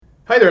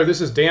Hi there,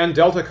 this is Dan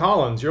Delta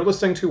Collins. You're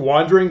listening to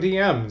Wandering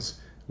DMs.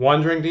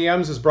 Wandering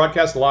DMs is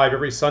broadcast live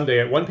every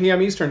Sunday at 1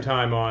 p.m. Eastern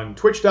Time on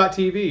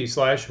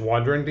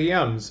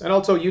twitch.tv/wanderingdms and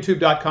also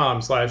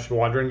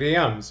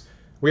youtube.com/wanderingdms.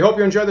 We hope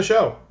you enjoy the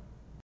show.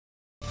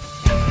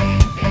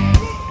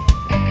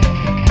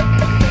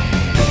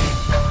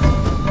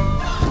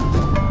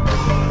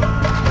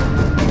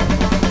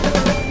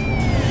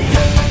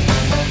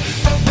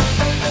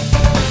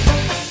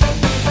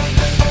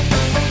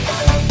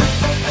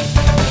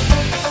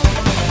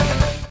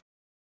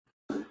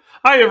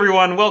 Hi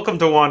everyone, welcome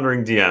to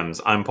Wandering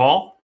DMs. I'm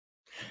Paul.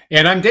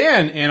 And I'm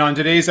Dan, and on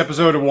today's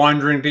episode of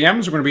Wandering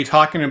DMs, we're going to be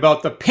talking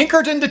about the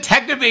Pinkerton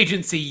Detective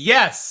Agency.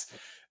 Yes,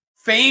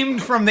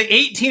 famed from the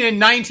 18 and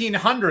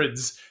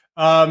 1900s.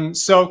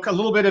 So a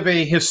little bit of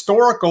a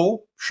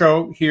historical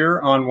show here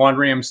on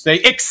Wandering DMs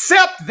today,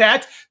 except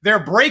that they're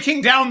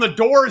breaking down the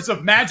doors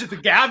of Magic the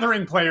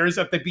Gathering players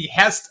at the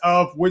behest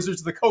of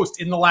Wizards of the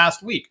Coast in the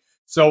last week.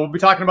 So we'll be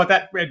talking about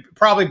that,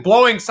 probably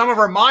blowing some of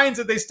our minds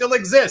that they still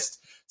exist.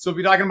 So we'll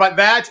be talking about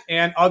that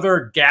and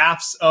other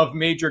gaffes of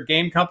major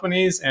game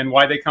companies and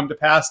why they come to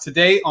pass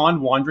today on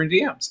Wandering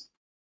DMs.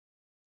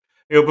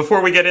 Before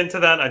we get into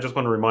that, I just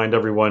want to remind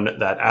everyone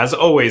that, as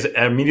always,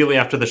 immediately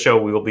after the show,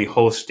 we will be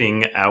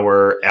hosting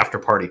our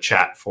after-party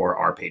chat for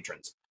our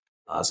patrons.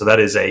 So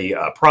that is a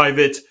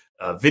private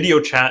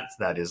video chat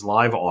that is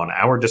live on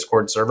our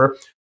Discord server,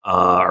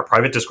 our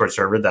private Discord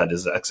server that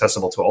is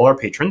accessible to all our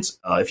patrons.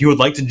 If you would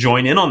like to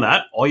join in on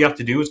that, all you have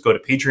to do is go to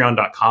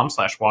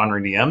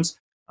patreon.com/wanderingdms.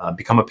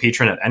 Become a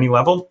patron at any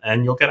level,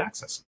 and you'll get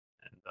access.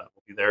 And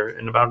we'll be there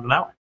in about an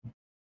hour.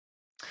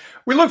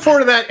 We look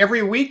forward to that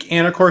every week.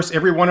 And, of course,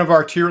 every one of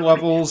our tier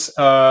levels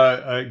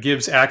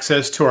gives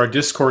access to our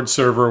Discord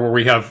server where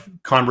we have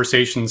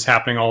conversations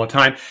happening all the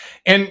time.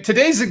 And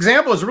today's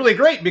example is really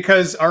great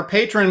because our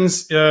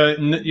patrons, put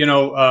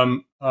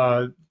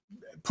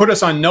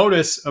us on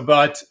notice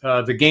about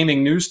the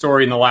gaming news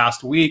story in the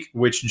last week,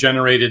 which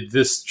generated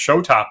this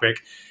show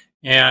topic.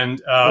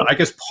 And I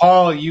guess,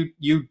 Paul,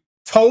 you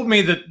told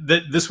me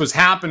that this was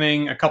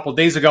happening a couple of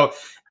days ago,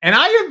 and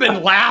I have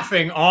been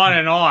laughing on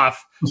and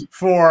off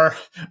for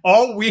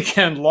all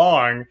weekend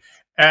long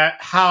at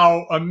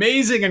how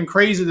amazing and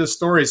crazy this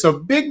story is. So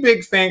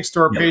big thanks to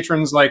our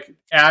patrons like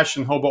Ash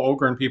and Hobo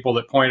Ogre and people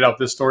that pointed out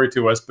this story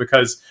to us,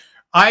 because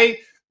I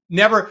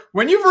never,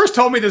 when you first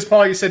told me this,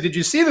 Paul, you said, "Did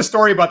you see the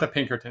story about the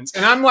Pinkertons?"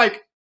 And I'm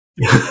like,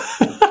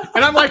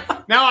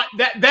 now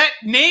that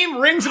name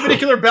rings a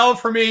particular bell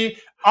for me.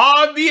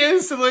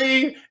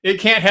 Obviously, it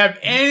can't have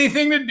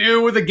anything to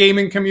do with the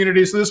gaming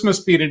community. So this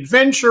must be an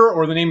adventure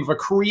or the name of a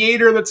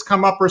creator that's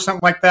come up or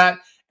something like that.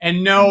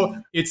 And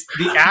no, it's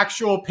the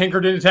actual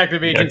Pinkerton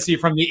Detective Agency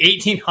from the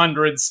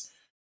 1800s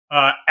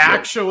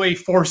actually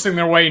forcing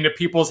their way into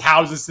people's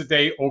houses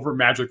today over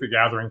Magic the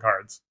Gathering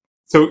cards.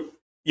 So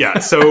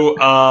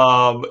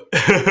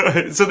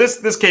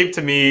this came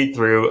to me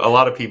through a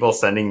lot of people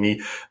sending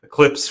me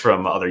clips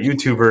from other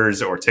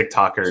YouTubers or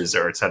TikTokers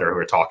or et cetera who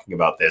are talking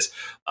about this.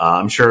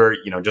 I'm sure,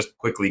 just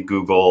quickly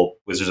Google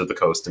Wizards of the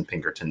Coast and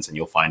Pinkertons and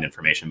you'll find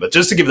information. But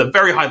just to give it a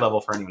very high level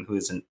for anyone who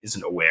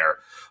isn't aware,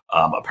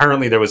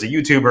 apparently there was a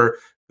YouTuber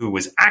who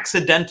was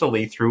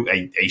accidentally, through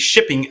a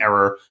shipping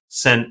error,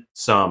 sent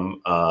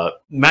some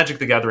Magic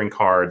the Gathering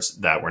cards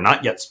that were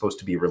not yet supposed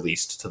to be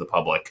released to the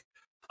public.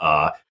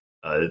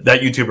 That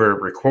YouTuber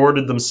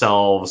recorded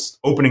themselves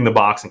opening the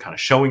box and kind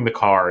of showing the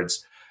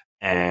cards.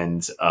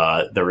 And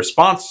the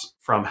response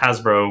from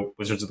Hasbro,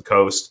 Wizards of the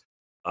Coast,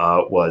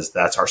 was,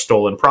 "That's our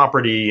stolen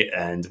property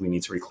and we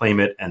need to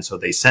reclaim it." And so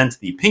they sent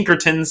the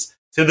Pinkertons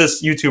to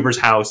this YouTuber's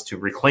house to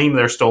reclaim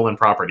their stolen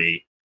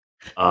property.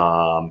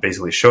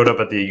 Basically showed up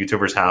at the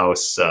YouTuber's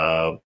house.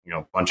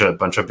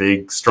 Bunch of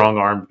big,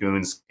 strong-armed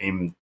goons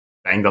came,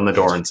 banged on the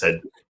door and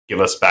said, "Give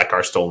us back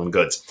our stolen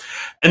goods,"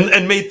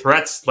 and made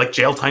threats, like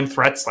jail time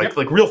threats,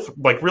 like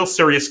real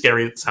serious,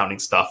 scary sounding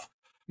stuff.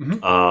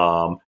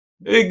 Mm-hmm.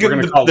 We're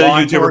going to call law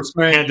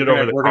enforcement. Handed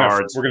over the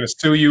cards. We're going to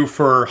sue you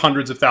for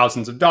hundreds of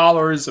thousands of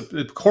dollars.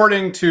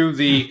 According to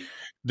the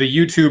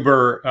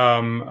YouTuber,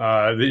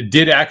 they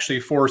did actually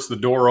force the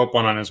door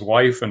open on his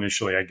wife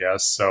initially, I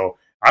guess. So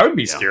I would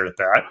be scared at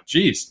that.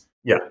 Jeez.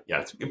 Yeah,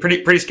 it's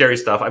pretty scary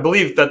stuff. I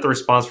believe that the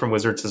response from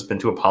Wizards has been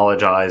to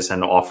apologize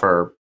and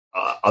offer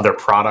other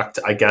product,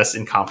 I guess,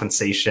 in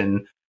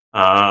compensation.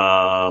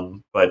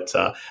 But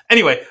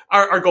anyway,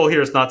 our goal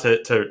here is not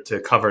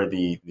to cover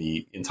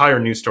the entire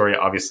news story.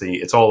 Obviously,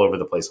 it's all over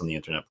the place on the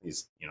internet.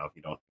 Please, if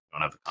you don't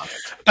have the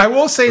context. I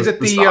will say that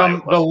the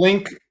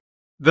link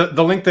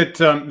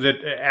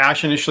that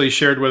Ash initially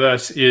shared with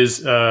us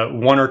is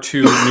one or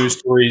two news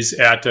stories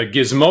at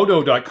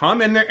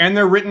gizmodo.com, and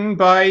they're written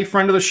by a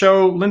friend of the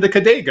show, Linda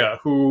Cadega,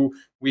 who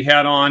we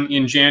had on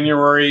in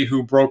January,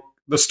 who broke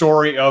the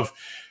story of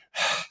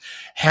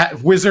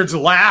Wizards'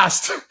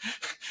 last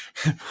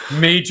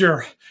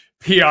major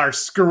PR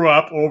screw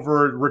up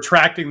over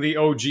retracting the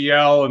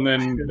OGL and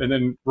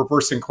then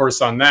reversing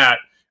course on that.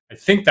 I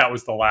think that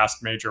was the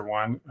last major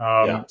one.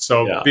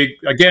 Big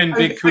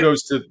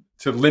kudos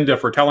to Linda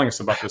for telling us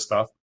about this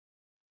stuff.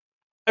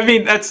 I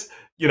mean, that's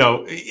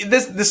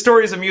this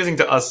story is amusing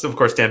to us, of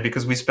course, Dan,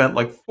 because we spent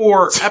like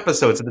 4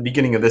 episodes at the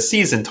beginning of the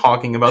season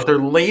talking about their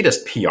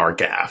latest PR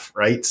gaffe,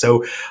 right?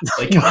 So,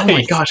 like, oh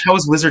my gosh, how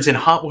is Wizards in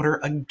hot water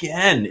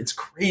again? It's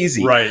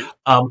crazy, right?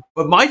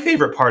 But my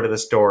favorite part of the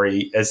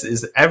story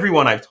is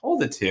everyone I've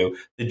told it to.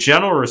 The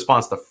general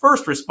response, the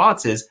first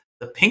response is,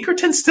 the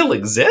Pinkertons still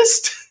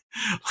exist.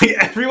 Like,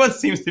 everyone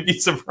seems to be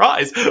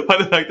surprised by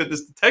the fact that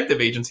this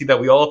detective agency that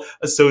we all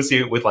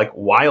associate with like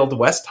Wild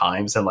West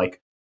times and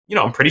like.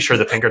 I'm pretty sure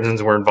the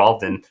Pinkertons were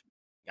involved in,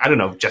 I don't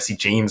know, Jesse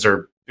James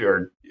or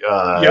Billy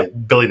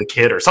the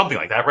Kid or something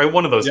like that, right?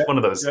 One of those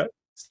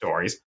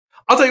stories.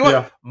 I'll tell you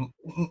what,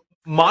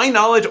 my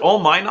knowledge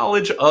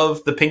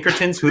of the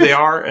Pinkertons, who they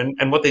are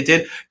and what they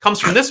did, comes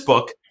from this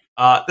book.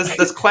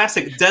 This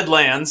classic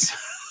Deadlands,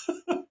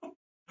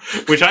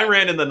 which I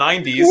ran in the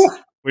 90s,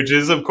 which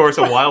is, of course,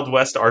 a Wild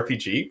West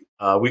RPG.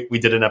 We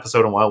did an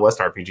episode on Wild West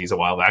RPGs a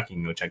while back. You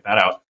can go check that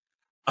out.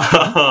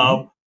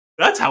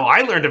 That's how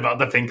I learned about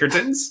the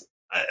Pinkertons.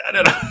 I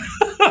don't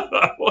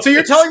know. So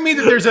you're telling me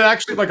that there's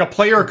actually like a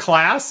player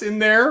class in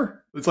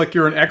there? It's like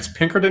you're an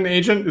ex-Pinkerton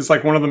agent? It's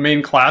like one of the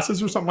main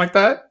classes or something like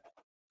that?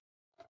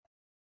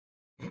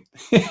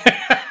 There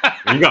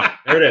you go.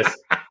 There it is.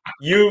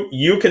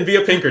 You can be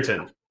a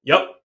Pinkerton.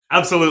 Yep,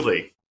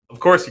 absolutely. Of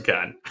course you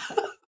can.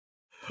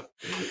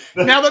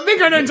 Now, the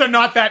Pinkertons are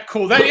not that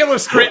cool. That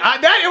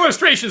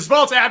illustration is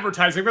false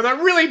advertising, but I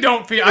really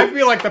don't feel... I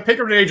feel like the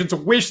Pinkerton agents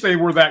wish they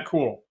were that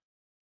cool.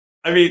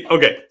 I mean,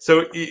 okay,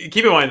 so keep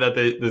in mind that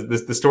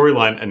the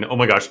storyline, and oh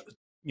my gosh,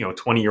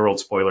 20-year-old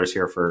spoilers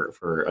here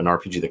for an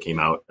RPG that came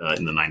out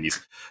in the 90s.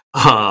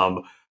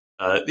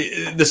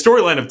 The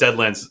storyline of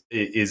Deadlands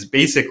is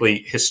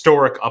basically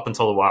historic up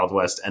until the Wild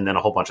West, and then a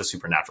whole bunch of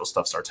supernatural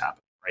stuff starts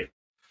happening, right?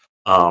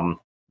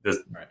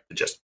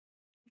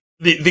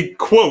 The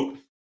quote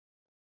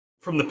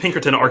from the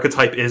Pinkerton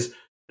archetype is,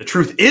 "The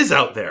truth is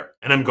out there,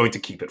 and I'm going to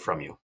keep it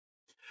from you."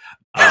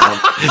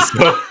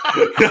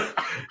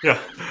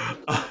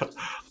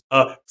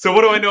 So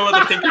what do I know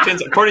about the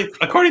Pinkertons?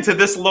 According to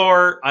this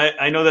lore,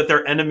 I know that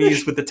they're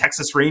enemies with the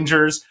Texas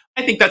Rangers.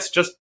 I think that's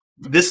just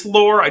this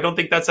lore. I don't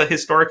think that's a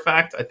historic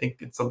fact. I think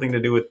it's something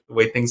to do with the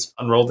way things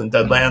unrolled in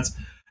Deadlands.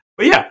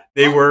 But yeah,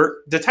 they were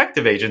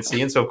detective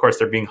agency, and so of course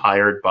they're being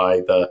hired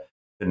by the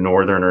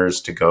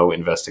Northerners to go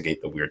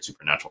investigate the weird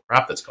supernatural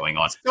crap that's going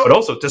on, but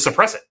also to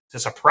suppress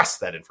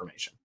that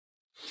information.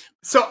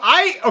 So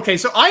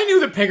I knew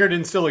that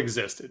Pinkerton still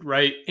existed,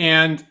 right?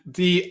 And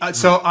the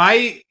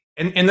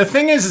the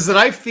thing is that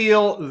I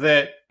feel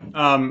that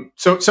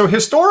so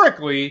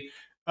historically,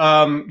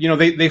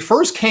 they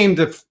first came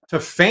to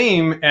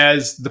fame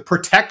as the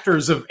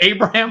protectors of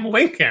Abraham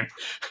Lincoln,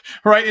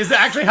 right? Is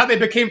actually how they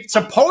became.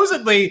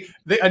 Supposedly,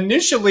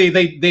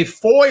 they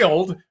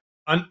foiled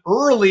an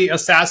early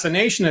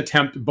assassination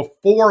attempt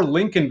before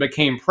Lincoln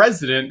became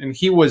president,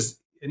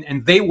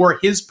 and they were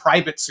his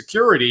private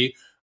security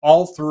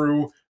all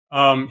through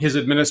his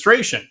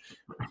administration,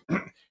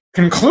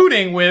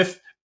 concluding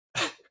with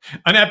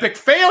an epic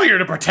failure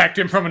to protect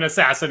him from an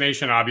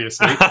assassination,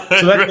 obviously.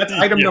 So that's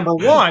item number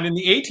one in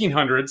the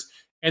 1800s.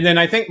 And then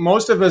I think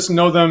most of us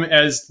know them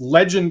as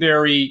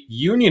legendary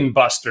Union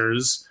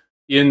busters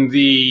in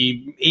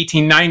the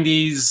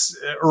 1890s,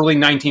 early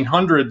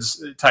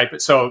 1900s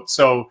type. So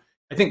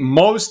I think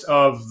most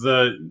of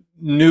the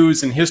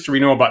news and history we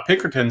know about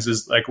Pinkertons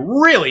is like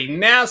really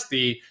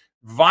nasty,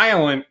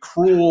 violent,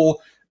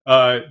 cruel,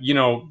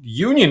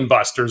 Union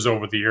busters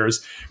over the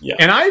years. Yeah.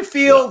 And I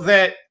feel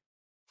that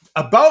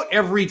about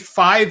every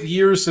 5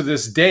 years to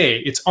this day,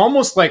 it's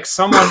almost like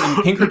someone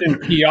in Pinkerton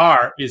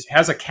PR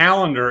has a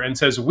calendar and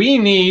says, we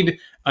need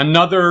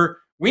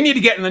to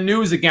get in the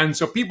news again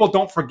so people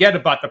don't forget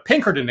about the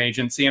Pinkerton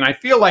agency. And I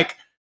feel like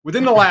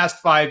within the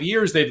last 5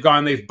 years, they've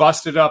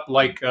busted up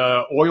like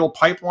oil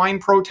pipeline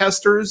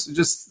protesters.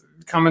 Just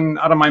coming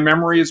out of my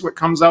memory is what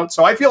comes out.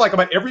 So I feel like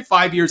about every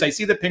 5 years, I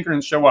see the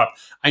Pinkertons show up.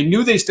 I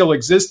knew they still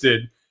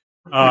existed.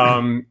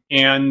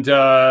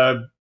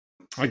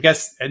 I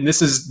guess, and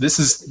this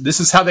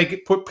is how they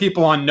put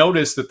people on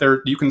notice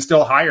that you can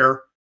still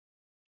hire.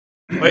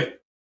 My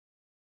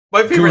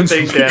favorite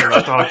thing, Dan,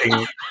 about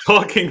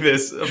talking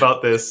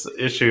about this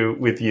issue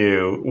with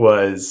you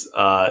was,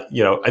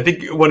 I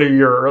think one of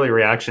your early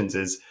reactions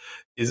is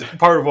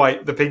part of why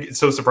it's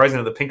so surprising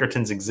that the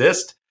Pinkertons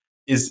exist.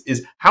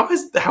 Is how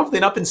have they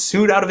not been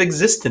sued out of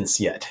existence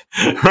yet?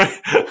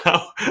 Right?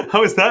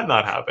 How has that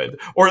not happened?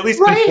 Or at least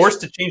been forced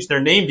to change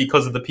their name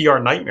because of the PR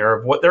nightmare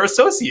of what they're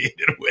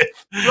associated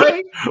with.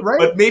 Right.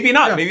 But maybe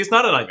not. Yeah. Maybe it's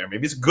not a nightmare.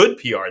 Maybe it's good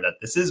PR that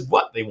this is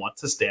what they want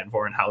to stand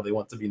for and how they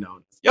want to be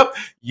known. Yep,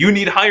 you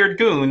need hired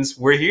goons.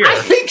 We're here. I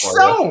think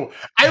so.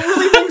 I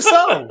really think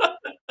so.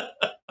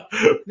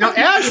 Now,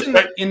 Ash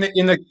in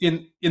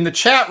the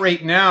chat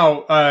right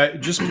now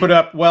just put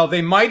up. Well,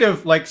 they might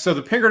have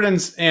the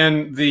Pinkertons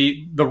and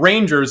the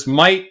Rangers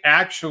might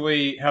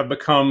actually have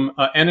become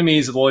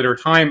enemies at a later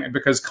time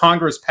because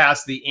Congress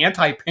passed the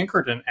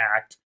Anti-Pinkerton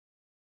Act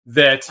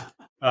that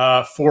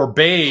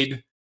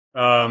forbade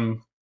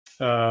what's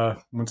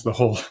the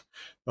whole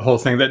the whole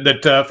thing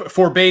that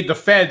forbade the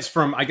feds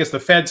from, I guess, the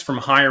feds from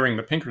hiring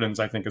the Pinkertons,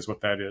 I think is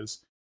what that is.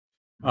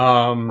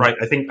 Right.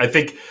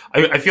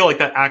 I feel like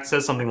that acts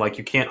as something like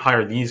you can't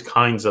hire these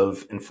kinds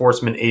of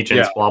enforcement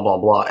agents, blah, blah,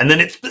 blah. And then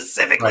it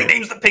specifically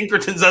names the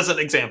Pinkertons as an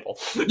example.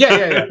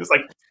 Yeah. It's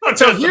like,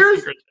 so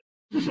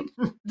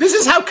this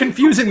is how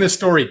confusing this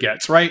story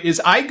gets, right?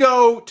 Is I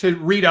go to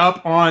read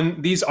up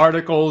on these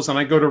articles and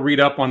I go to read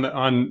up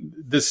on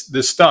this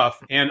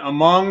stuff. And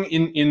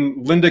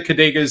in Linda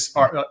Cadega's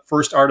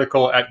first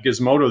article at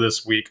Gizmodo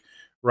this week,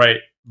 right?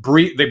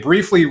 They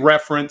briefly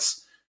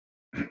reference,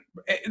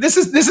 this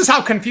is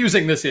how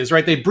confusing this is,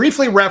 right? They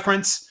briefly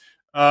reference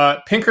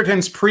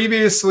Pinkerton's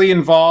previously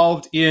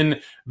involved in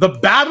the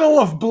Battle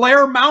of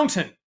Blair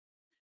Mountain.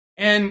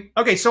 And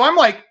okay, so I'm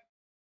like,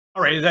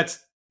 all right, that's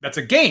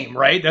a game,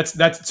 right?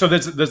 So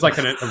there's like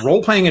a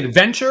role-playing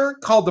adventure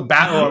called the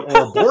Battle,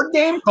 or a board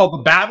game called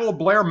the Battle of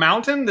Blair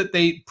Mountain that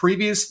they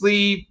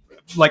previously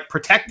like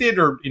protected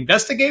or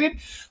investigated.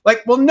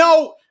 Like, well,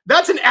 no,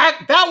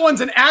 that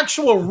one's an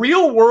actual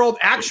real world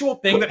actual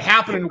thing that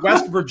happened in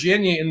West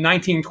Virginia in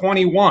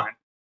 1921.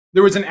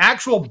 There was an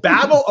actual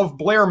Battle of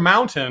Blair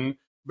Mountain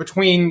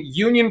between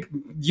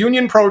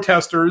union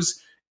protesters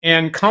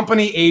and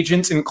company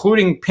agents,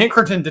 including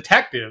Pinkerton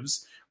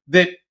detectives,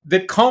 that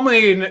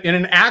culminated in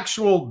an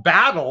actual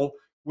battle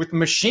with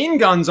machine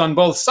guns on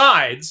both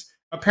sides.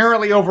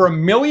 Apparently, over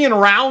 1 million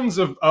rounds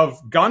of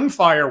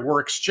gunfire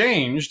were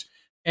exchanged,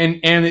 and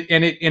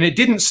it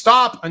didn't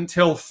stop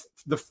until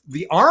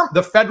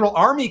the federal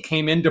army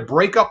came in to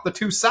break up the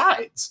two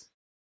sides.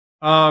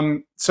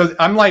 So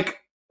I'm like,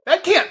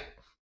 that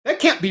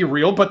can't be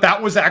real, but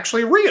that was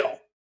actually real.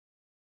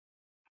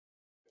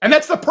 And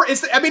that's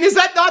is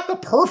that not the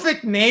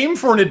perfect name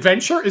for an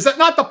adventure? Is that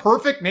not the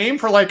perfect name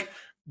for like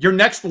your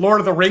next Lord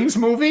of the Rings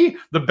movie,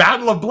 The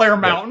Battle of Blair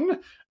Mountain?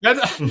 How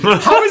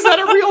is that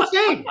a real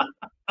thing?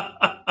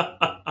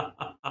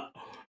 I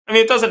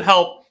mean, it doesn't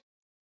help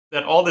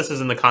that all this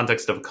is in the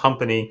context of a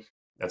company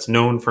that's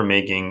known for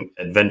making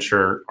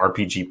adventure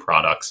RPG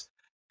products.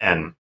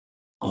 And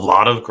a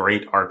lot of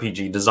great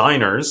RPG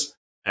designers,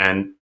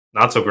 and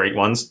not so great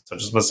ones,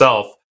 such as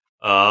myself,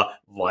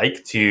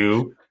 like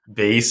to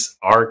base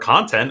our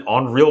content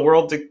on real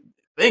world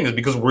things,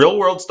 because real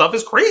world stuff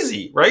is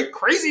crazy, right?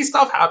 Crazy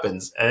stuff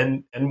happens.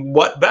 And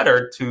what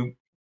better to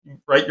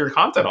write your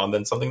content on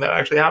than something that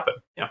actually happened?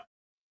 Yeah.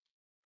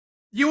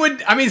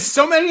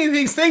 So many of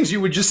these things you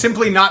would just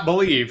simply not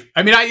believe.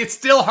 It's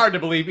still hard to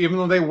believe, even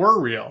though they were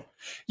real.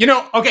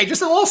 Okay,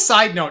 just a little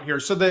side note here.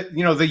 So the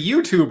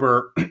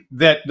YouTuber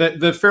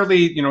the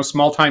fairly,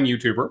 small time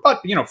YouTuber,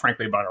 but,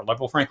 frankly, about our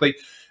level, frankly,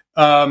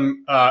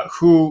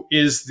 who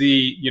is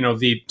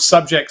the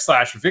subject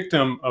 /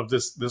 victim of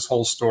this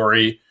whole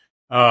story.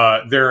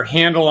 Their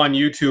handle on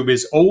YouTube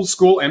is Old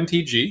School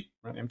MTG,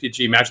 right?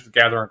 MTG Magic the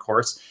Gathering, of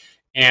course.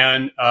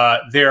 And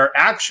their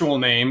actual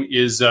name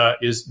is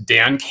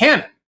Dan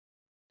Cannon.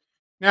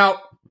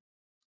 Now,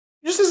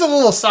 just as a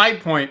little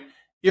side point,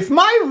 if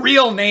my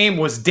real name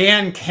was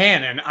Dan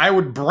Cannon, I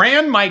would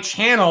brand my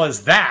channel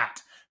as that,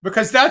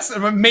 because that's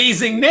an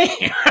amazing name.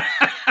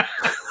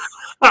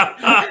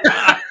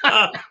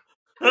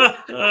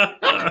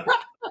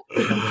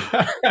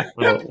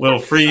 little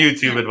free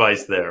YouTube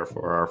advice there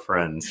for our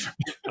friends.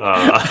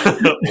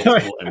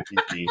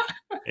 MTG,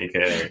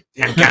 aka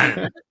Dan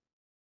Cannon.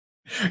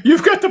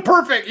 You've got the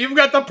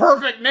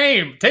perfect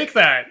name. Take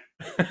that.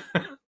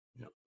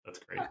 That's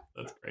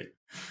great.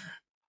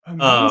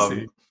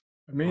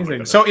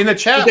 Amazing. So in the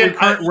chat,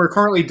 we're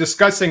currently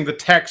discussing the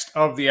text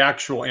of the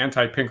actual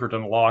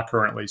anti-Pinkerton law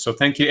currently. So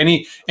thank you.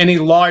 Any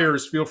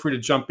lawyers, feel free to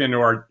jump into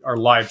our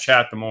live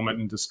chat at the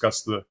moment and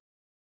discuss the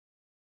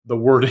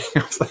wording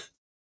of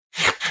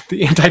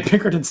the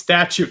anti-Pinkerton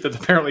statute that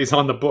apparently is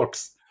on the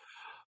books.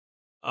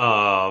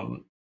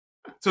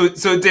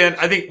 So Dan,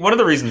 I think one of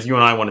the reasons you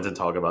and I wanted to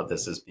talk about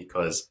this is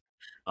because,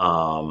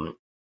 one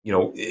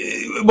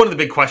of the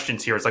big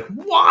questions here is like,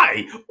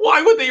 why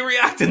would they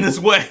react in this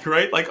way,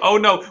 right? Like, oh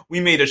no, we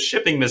made a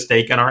shipping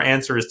mistake, and our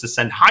answer is to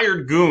send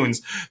hired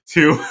goons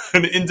to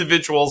an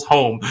individual's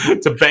home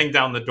to bang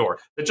down the door.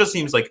 That just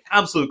seems like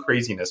absolute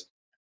craziness.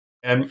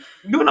 And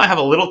you and I have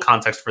a little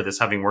context for this,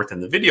 having worked in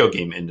the video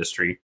game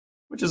industry,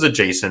 which is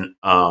adjacent.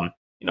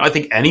 I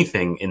think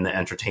anything in the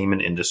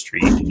entertainment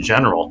industry in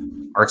general,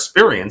 our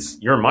experience,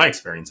 your and my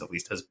experience at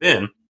least, has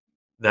been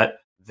that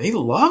they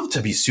love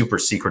to be super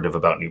secretive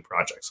about new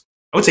projects.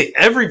 I would say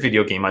every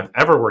video game I've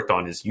ever worked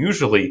on is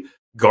usually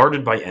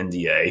guarded by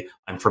NDA.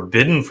 I'm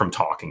forbidden from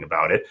talking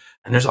about it.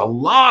 And there's a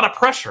lot of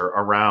pressure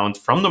around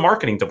from the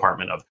marketing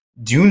department of,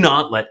 do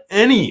not let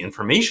any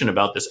information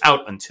about this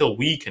out until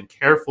we can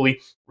carefully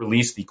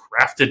release the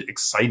crafted,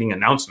 exciting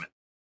announcement.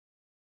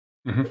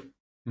 Mm-hmm.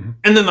 Mm-hmm.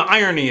 And then the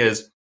irony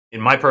is, in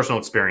my personal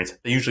experience,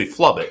 they usually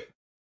flub it.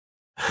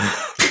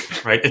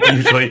 Right?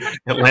 It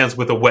lands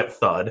with a wet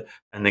thud,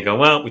 and they go,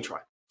 well, we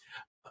tried.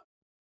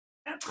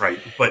 Right.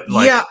 But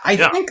I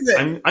think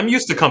that I'm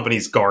used to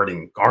companies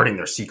guarding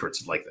their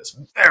secrets like this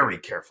very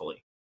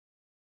carefully.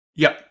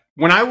 Yep.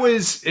 when I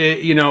was,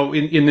 in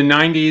the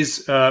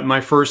 90s,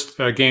 my first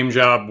game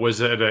job was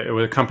at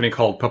a company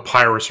called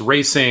Papyrus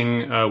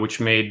Racing, which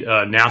made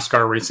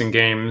NASCAR racing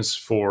games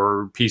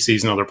for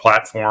PCs and other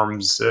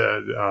platforms,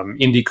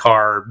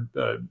 IndyCar,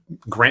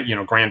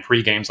 Grand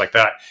Prix games like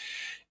that.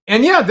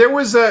 And yeah, there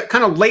was a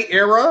kind of late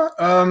era.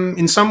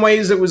 In some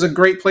ways, it was a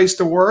great place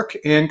to work,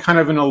 and kind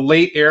of in a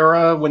late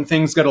era when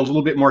things got a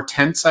little bit more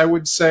tense, I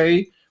would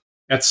say.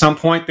 At some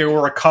point, there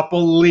were a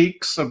couple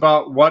leaks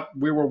about what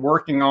we were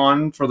working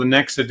on for the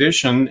next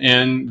edition,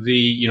 and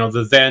the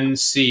then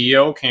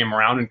CEO came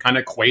around and kind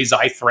of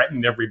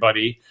quasi-threatened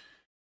everybody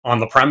on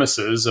the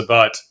premises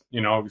about,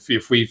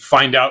 if we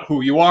find out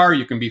who you are,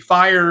 you can be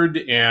fired,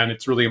 and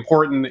it's really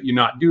important that you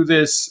not do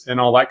this, and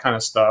all that kind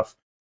of stuff.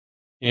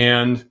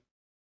 And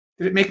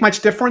did it make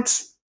much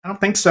difference? I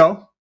don't think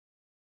so.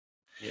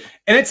 Yeah.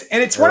 And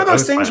it's one of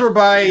those things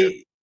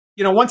whereby,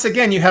 once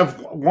again, you have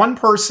one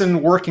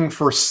person working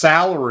for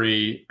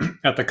salary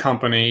at the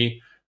company,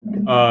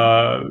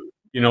 in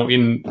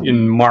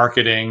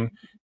marketing,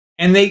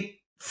 and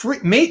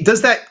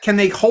can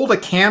they hold a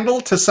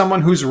candle to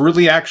someone who's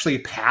really actually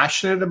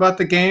passionate about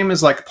the game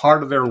as like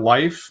part of their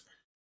life?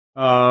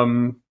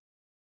 Sometimes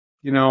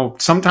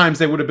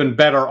they would have been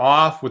better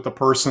off with the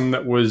person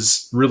that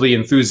was really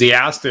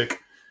enthusiastic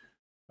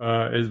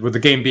with the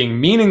game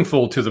being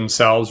meaningful to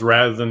themselves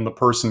rather than the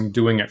person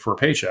doing it for a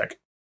paycheck.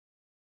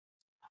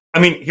 I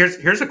mean,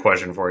 here's a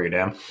question for you,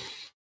 Dan.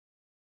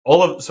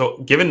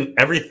 Given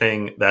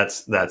everything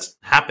that's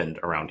happened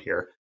around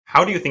here,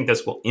 how do you think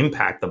this will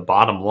impact the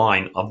bottom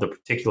line of the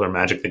particular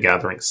Magic the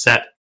Gathering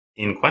set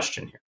in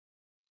question here?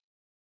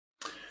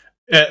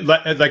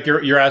 Like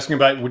you're asking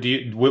about,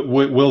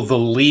 will the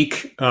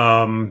leak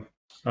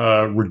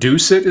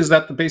reduce it? Is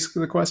that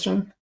basically the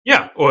question?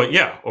 Yeah,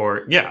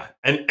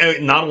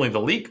 and not only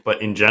the leak,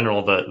 but in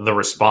general the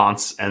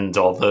response and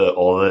all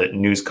the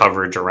news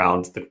coverage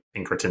around the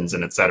Pinkertons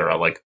and etc.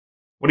 Like,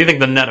 what do you think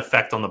the net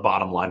effect on the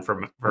bottom line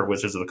for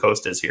Wizards of the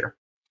Coast is here?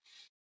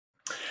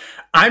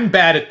 I'm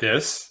bad at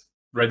this,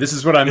 right? This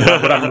is what I'm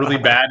really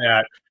bad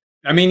at.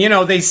 I mean,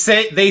 they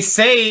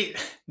say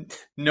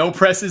no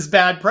press is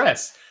bad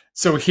press.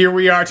 So here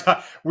we are.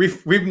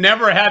 We've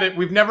never had it.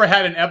 We've never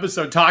had an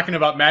episode talking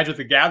about Magic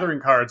the Gathering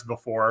cards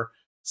before.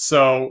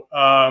 So,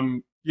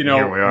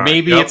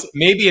 maybe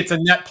it's a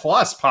net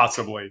plus,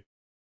 possibly.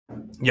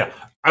 Yeah,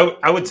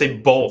 I would say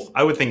both.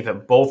 I would think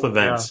that both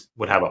events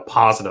would have a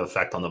positive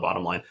effect on the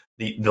bottom line.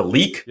 The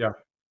leak,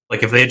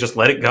 like if they had just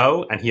let it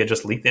go and he had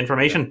just leaked the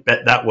information,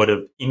 that would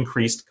have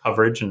increased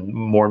coverage and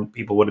more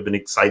people would have been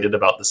excited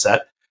about the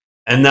set.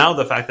 And now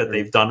the fact that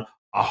they've done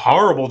a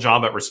horrible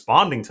job at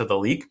responding to the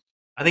leak,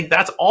 I think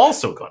that's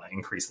also going to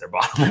increase their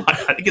bottom line.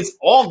 I think it's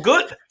all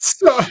good.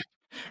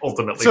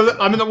 Ultimately, so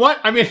on the one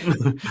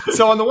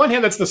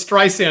hand, that's the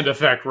Streisand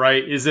effect,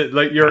 right? Is it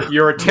like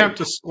your attempt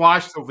to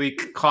squash the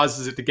leak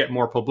causes it to get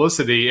more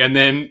publicity, and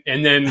then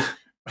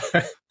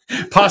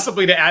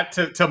possibly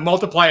to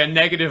multiply a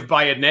negative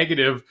by a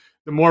negative,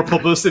 the more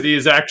publicity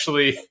is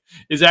actually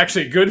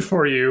good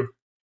for you.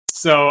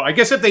 So I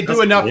guess if they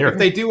do if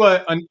they do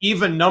an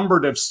even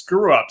numbered of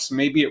screw ups,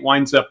 maybe it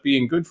winds up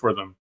being good for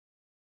them.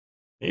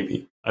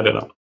 Maybe, I don't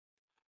know.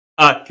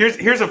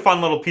 Here's a fun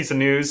little piece of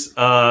news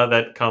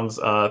that comes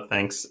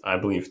thanks, I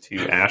believe,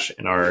 to Ash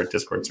in our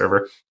Discord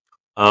server.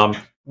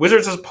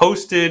 Wizards has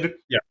posted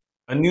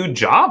a new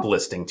job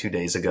listing 2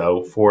 days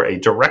ago for a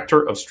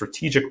Director of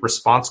Strategic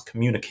Response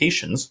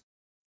Communications.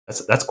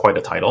 That's quite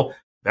a title.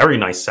 Very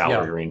nice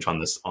salary range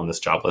on this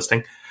job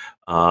listing.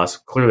 So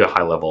clearly a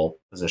high level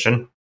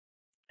position.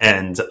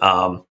 And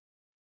I'm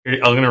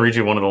going to read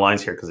you one of the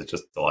lines here because it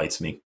just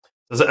delights me.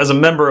 As a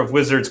member of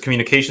Wizards'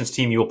 communications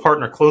team, you will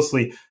partner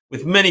closely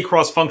with many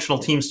cross-functional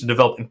teams to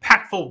develop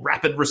impactful,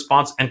 rapid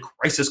response, and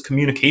crisis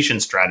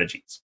communication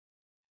strategies.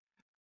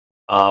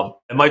 And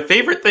my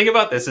favorite thing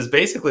about this is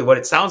basically what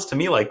it sounds to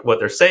me like what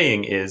they're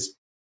saying is,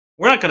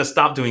 we're not going to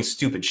stop doing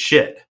stupid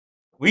shit.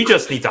 We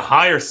just need to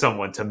hire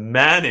someone to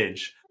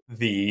manage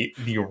the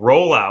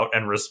rollout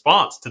and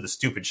response to the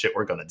stupid shit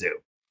we're going to do.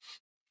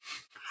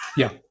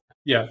 Yeah.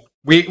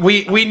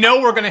 We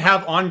know we're going to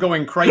have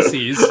ongoing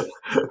crises,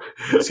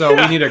 so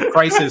we need a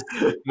crisis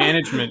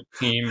management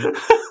team.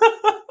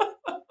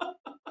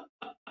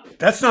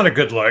 That's not a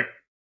good look.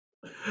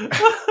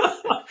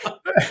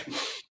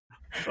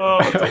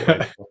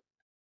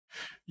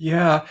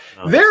 Yeah,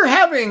 they're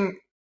having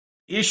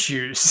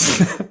issues.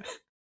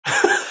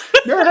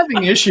 They're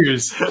having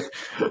issues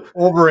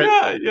over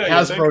at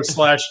Hasbro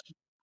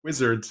 /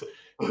 Wizards.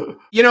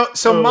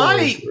 So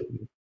my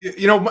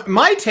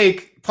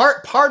take,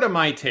 part of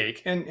my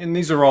take, and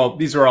these are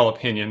all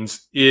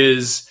opinions,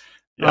 is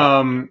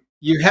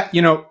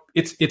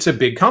it's a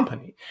big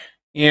company.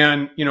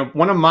 And,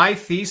 one of my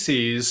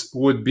theses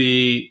would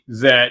be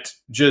that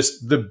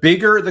just the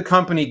bigger the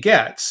company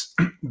gets,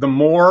 the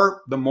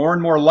more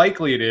and more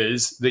likely it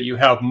is that you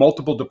have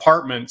multiple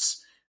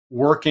departments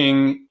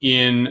working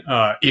in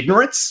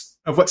ignorance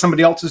of what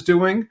somebody else is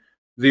doing.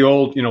 The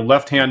old,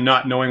 left hand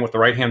not knowing what the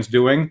right hand's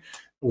doing.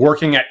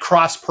 working at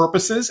cross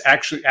purposes,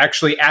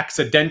 actually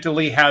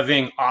accidentally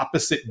having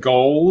opposite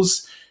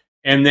goals,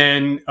 and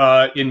then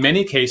in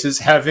many cases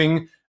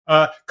having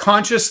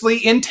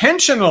consciously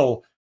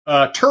intentional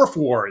turf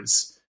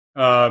wars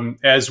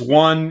as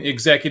one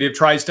executive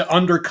tries to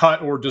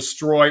undercut or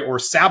destroy or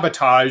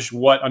sabotage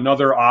what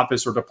another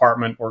office or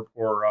department or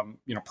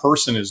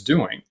person is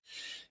doing.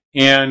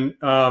 And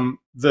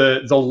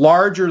the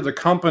larger the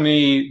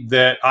company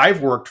that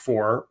I've worked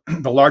for,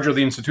 the larger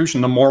the institution,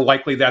 the more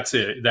likely that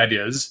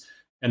is,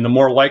 and the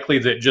more likely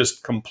that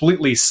just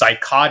completely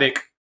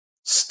psychotic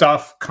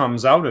stuff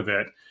comes out of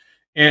it.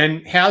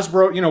 And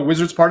Hasbro,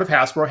 Wizards part of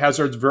Hasbro.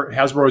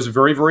 Hasbro is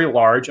very, very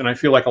large, and I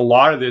feel like a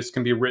lot of this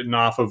can be written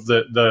off of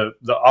the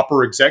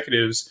upper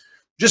executives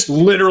just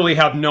literally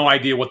have no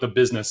idea what the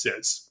business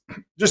is.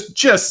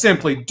 Just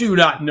simply do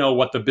not know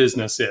what the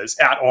business is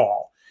at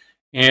all.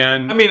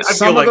 And I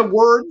some of the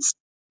words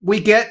we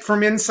get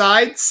from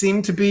inside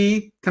seem to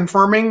be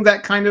confirming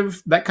that kind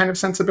of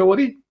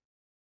sensibility.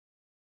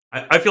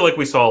 I feel like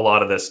we saw a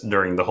lot of this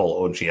during the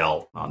whole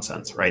OGL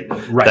nonsense, right?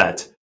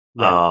 That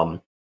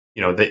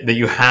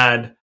you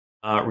had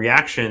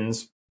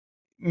reactions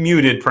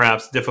muted,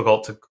 perhaps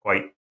difficult to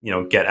quite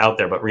get out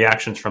there, but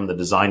reactions from the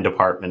design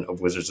department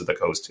of Wizards of the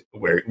Coast,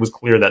 where it was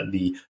clear that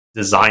the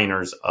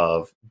designers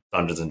of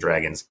Dungeons and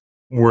Dragons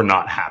were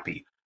not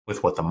happy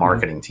with what the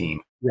marketing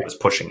team was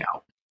pushing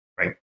out,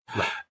 right?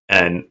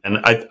 And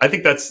I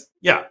think that's,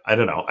 I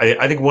don't know.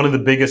 I think one of the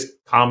biggest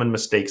common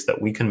mistakes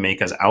that we can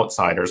make as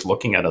outsiders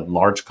looking at a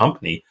large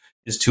company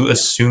is to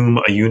assume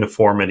a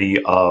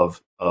uniformity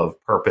of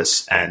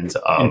purpose and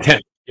of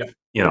intent.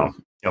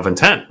 Of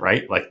intent,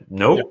 right? Like,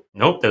 nope.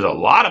 There's a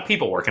lot of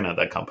people working at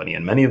that company,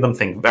 and many of them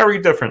think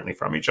very differently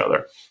from each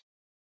other.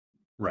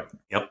 Right.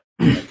 Yep.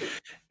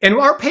 And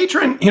our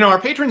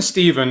patron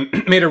Stephen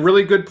made a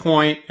really good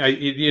point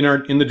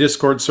in the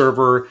Discord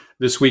server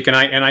this week, and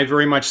I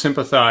very much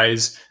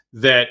sympathize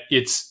that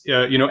it's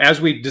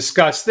as we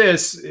discuss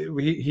this,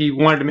 he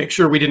wanted to make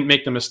sure we didn't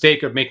make the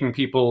mistake of making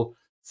people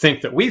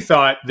think that we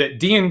thought that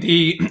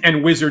D&D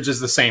and Wizards is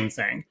the same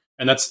thing,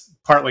 and that's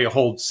partly a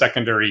whole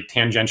secondary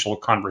tangential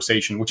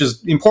conversation, which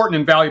is important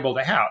and valuable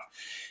to have.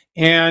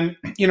 And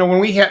when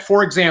we had,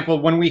 for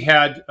example,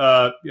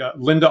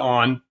 Linda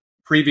on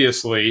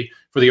previously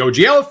for the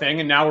OGL thing,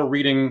 and now we're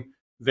reading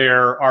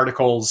their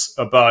articles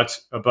about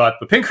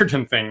the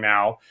Pinkerton thing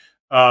now.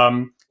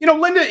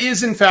 Linda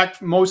is in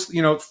fact most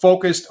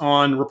focused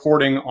on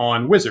reporting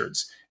on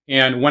Wizards.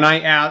 And when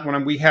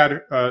we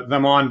had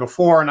them on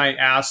before, and I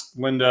asked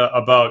Linda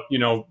about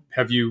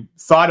have you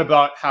thought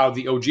about how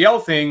the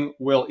OGL thing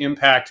will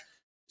impact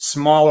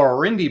smaller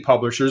or indie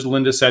publishers,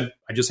 Linda said,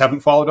 I just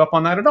haven't followed up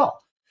on that at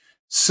all.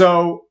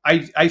 So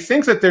I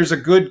think that there's a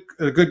good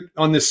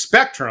on this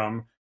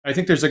spectrum. I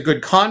think there's a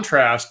good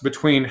contrast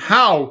between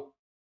how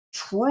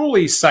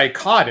truly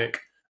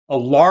psychotic a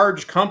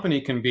large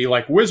company can be,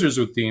 like Wizards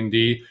with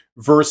D&D,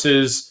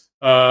 versus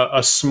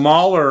a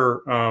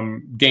smaller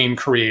game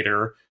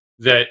creator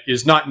that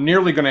is not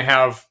nearly going to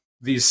have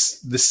the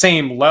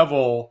same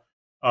level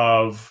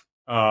of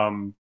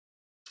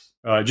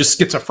just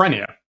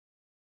schizophrenia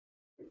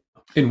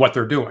in what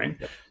they're doing.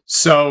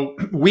 So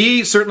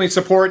we certainly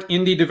support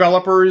indie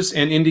developers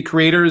and indie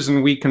creators,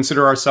 and we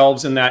consider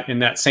ourselves in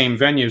that same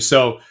venue.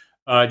 So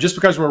just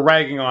because we're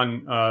ragging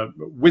on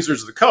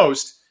Wizards of the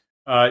Coast,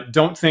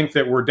 don't think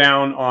that we're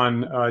down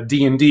on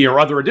D&D or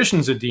other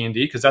editions of D&D,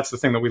 because that's the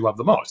thing that we love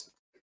the most.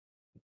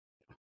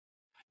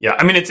 Yeah,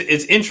 I mean it's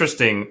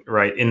interesting,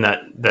 right? In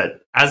that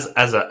as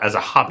a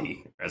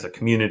hobby, as a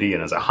community,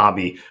 and as a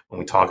hobby, when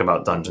we talk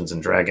about Dungeons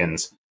and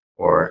Dragons,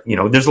 or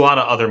there's a lot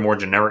of other more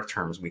generic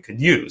terms we could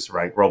use,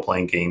 right? Role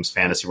playing games,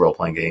 fantasy role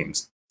playing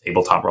games,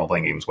 tabletop role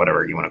playing games,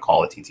 whatever you want to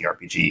call it,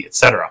 TTRPG,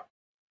 etc.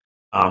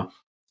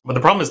 But the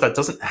problem is that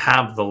doesn't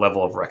have the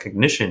level of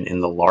recognition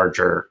in the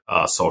larger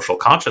social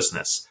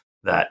consciousness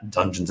that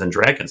Dungeons and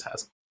Dragons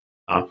has.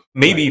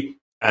 Maybe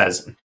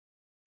as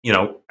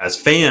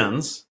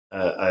fans.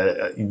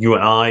 You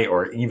and I,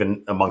 or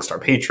even amongst our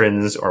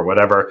patrons or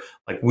whatever,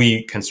 like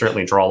we can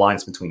certainly draw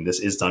lines between this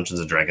is Dungeons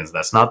and Dragons,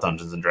 that's not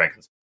Dungeons and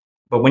Dragons.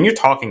 But when you're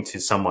talking to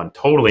someone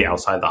totally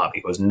outside the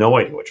hobby who has no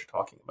idea what you're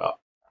talking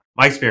about,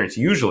 my experience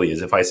usually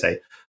is if I say,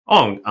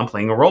 oh, I'm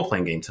playing a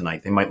role-playing game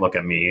tonight, they might look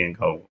at me and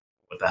go,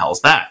 what the hell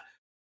is that?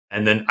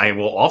 And then I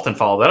will often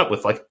follow that up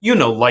with like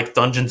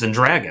Dungeons and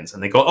Dragons.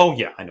 And they go, oh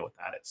yeah, I know what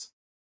that is.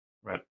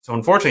 Right. So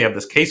unfortunately I have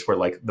this case where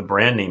like the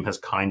brand name has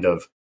kind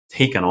of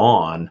taken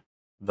on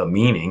the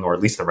meaning, or at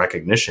least the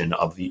recognition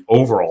of the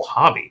overall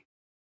hobby,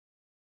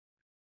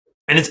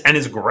 and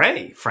it's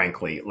gray,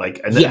 frankly.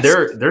 Like, and yes.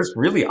 There's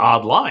really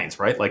odd lines,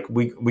 right? Like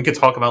we could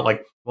talk about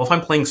like, well, if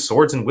I'm playing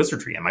Swords and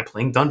Wizardry, am I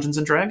playing Dungeons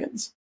and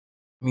Dragons?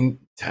 I mean,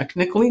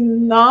 technically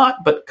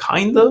not, but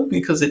kind of,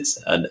 because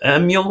it's an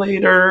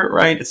emulator,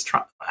 right?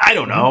 I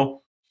don't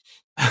know,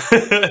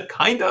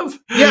 kind of.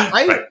 Yeah,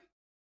 right.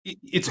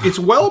 It's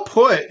well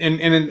put, and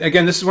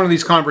again, this is one of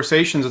these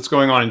conversations that's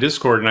going on in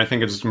Discord, and I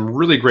think it's some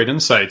really great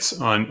insights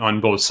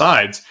on both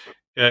sides.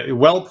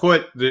 Well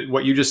put,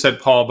 what you just said,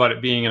 Paul, about it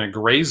being in a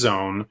gray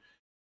zone.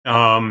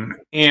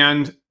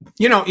 And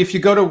if you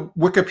go to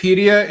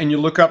Wikipedia and you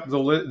look up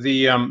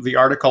the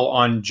article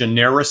on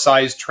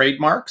genericized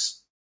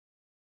trademarks,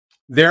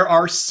 there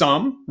are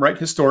some, right?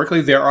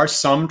 Historically, there are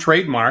some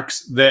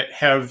trademarks that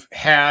have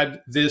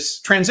had this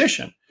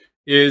transition.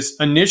 Is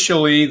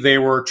initially they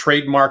were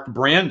trademarked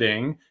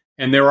branding,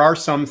 and there are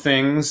some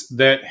things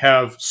that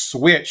have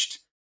switched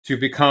to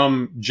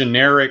become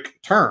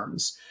generic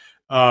terms.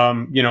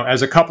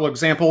 As a couple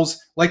examples,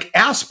 like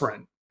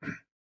aspirin.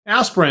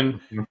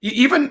 Aspirin,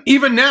 even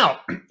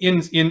now,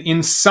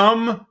 in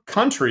some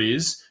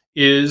countries,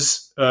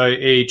 is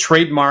a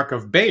trademark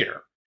of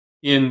Bayer.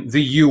 In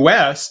the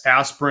U.S.,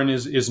 aspirin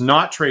is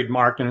not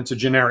trademarked and it's a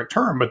generic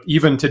term. But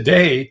even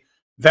today,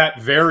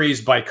 that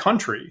varies by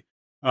country.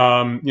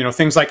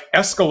 Things like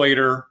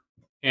escalator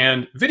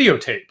and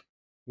videotape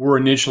were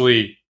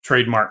initially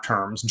trademark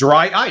terms.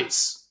 Dry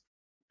ice,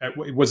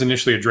 it was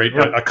initially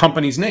a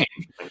company's name,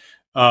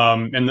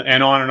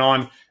 and on and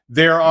on.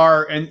 There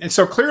are, and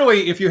so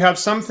clearly, if you have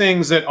some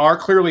things that are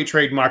clearly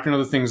trademarked and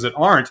other things that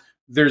aren't,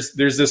 there's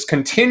this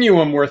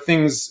continuum where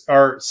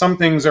some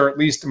things are at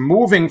least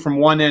moving from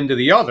one end to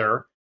the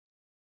other.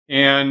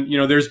 And,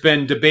 there's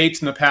been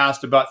debates in the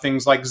past about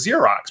things like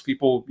Xerox.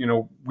 People,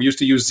 we used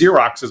to use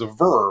Xerox as a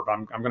verb.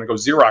 I'm going to go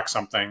Xerox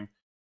something,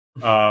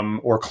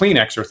 or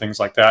Kleenex or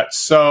things like that.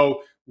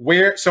 So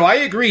I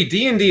agree.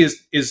 D&D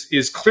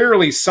is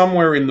clearly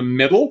somewhere in the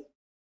middle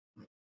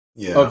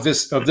of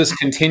this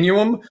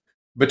continuum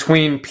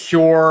between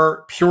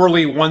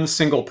purely one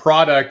single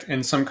product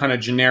and some kind of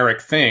generic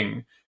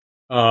thing.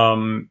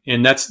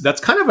 And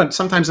that's kind of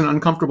sometimes an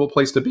uncomfortable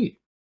place to be.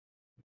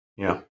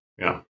 Yeah.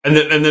 Yeah. And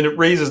then it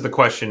raises the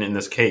question in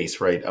this case,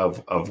 right,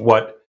 of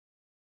what,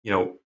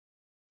 in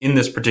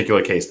this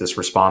particular case, this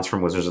response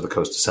from Wizards of the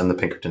Coast to send the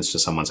Pinkertons to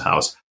someone's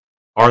house,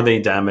 are they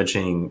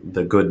damaging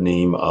the good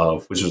name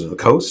of Wizards of the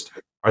Coast?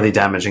 Are they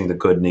damaging the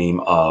good name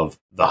of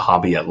the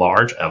hobby at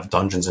large, of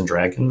Dungeons and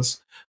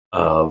Dragons?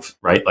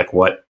 Right? Like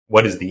what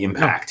is the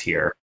impact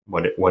here?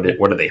 What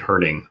are they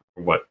hurting?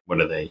 What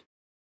are they,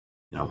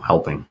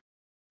 helping?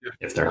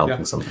 If they're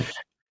helping something.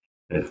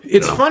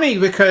 It's funny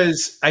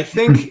because I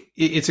think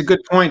it's a good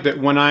point that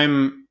when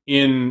I'm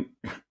in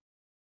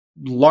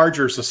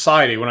larger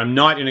society, when I'm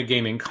not in a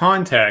gaming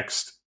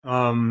context,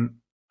 I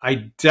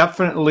will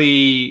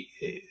definitely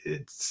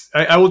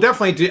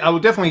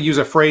use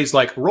a phrase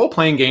like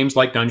role-playing games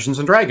like Dungeons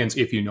and Dragons,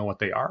 if you know what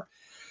they are,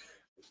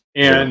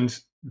 and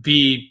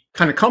be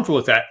kind of comfortable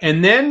with that.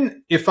 And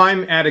then if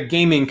I'm at a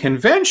gaming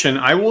convention,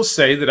 I will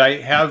say that I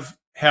have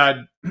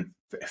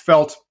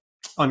felt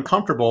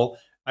uncomfortable.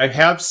 I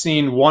have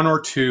seen one or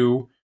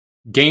two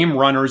game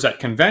runners at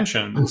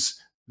conventions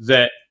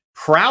that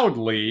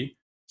proudly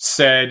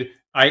said,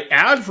 I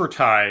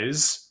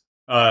advertise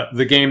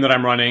the game that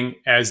I'm running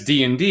as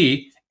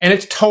D&D, and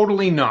it's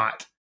totally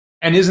not.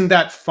 And isn't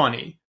that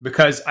funny?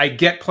 Because I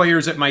get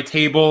players at my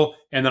table,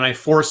 and then I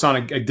force on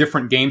a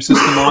different game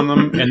system on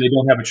them, and they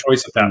don't have a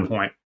choice at that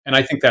point. And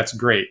I think that's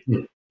great.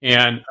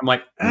 And I'm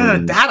like,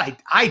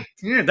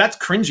 that's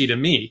cringy to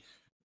me.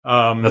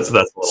 That's a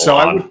lot.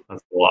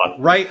 That's a lot.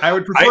 Right. I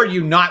would prefer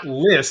you not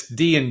list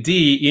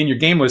D&D in your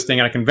game listing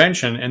at a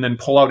convention and then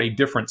pull out a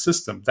different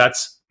system.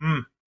 That's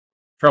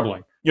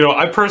troubling.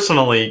 I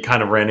personally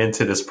kind of ran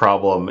into this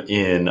problem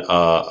in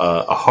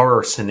a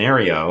horror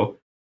scenario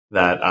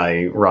that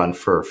I run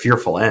for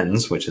Fearful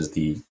Ends, which is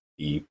the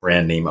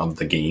brand name of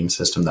the game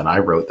system that I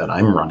wrote that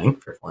I'm running,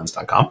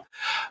 fearfulends.com.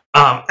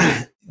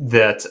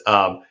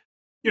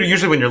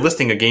 Usually when you're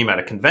listing a game at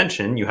a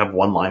convention, you have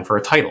one line for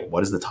a title.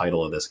 What is the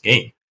title of this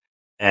game?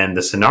 And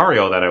the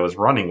scenario that I was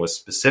running was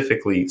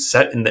specifically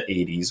set in the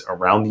 80s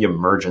around the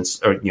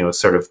emergence, or,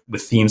 sort of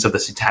with themes of the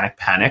Satanic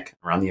Panic,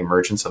 around the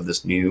emergence of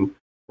this new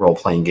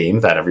role-playing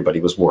game that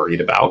everybody was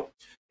worried about.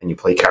 And you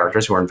play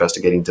characters who are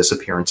investigating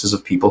disappearances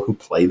of people who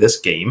play this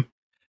game.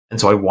 And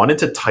so I wanted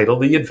to title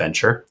the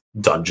adventure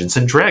Dungeons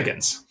and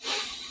Dragons.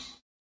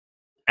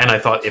 And I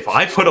thought, if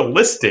I put a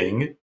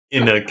listing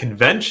in a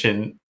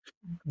convention,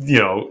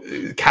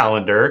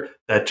 calendar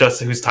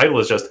whose title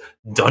is just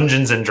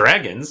Dungeons and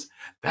Dragons,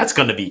 that's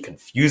going to be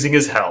confusing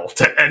as hell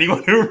to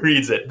anyone who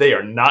reads it. They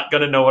are not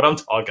going to know what I'm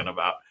talking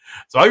about.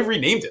 So I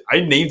renamed it.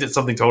 I named it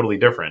something totally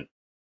different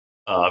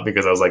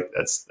because I was like,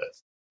 that's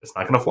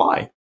not going to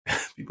fly.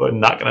 People are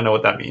not going to know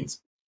what that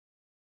means.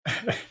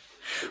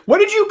 What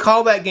did you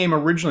call that game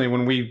originally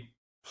when we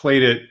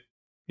played it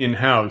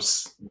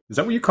in-house? Is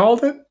that what you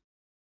called it?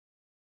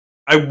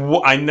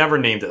 I never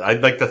named it.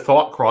 The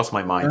thought crossed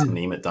my mind to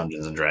name it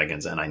Dungeons and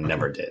Dragons, and I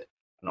never did.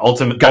 And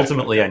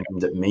ultimately, I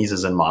named it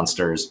Mazes and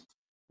Monsters,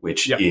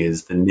 which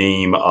is the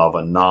name of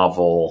a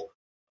novel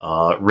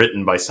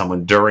written by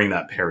someone during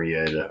that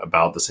period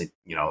about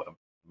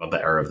about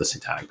the era of the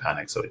Satanic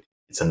Panic. So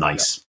it's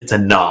a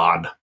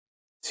nod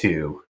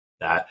to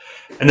that.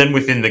 And then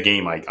within the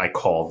game, I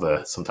call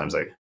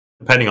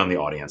depending on the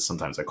audience,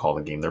 sometimes I call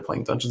the game they're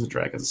playing Dungeons and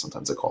Dragons, and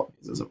sometimes I call it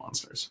Mazes and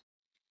Monsters,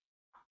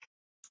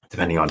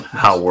 depending on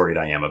how worried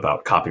I am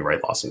about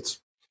copyright lawsuits.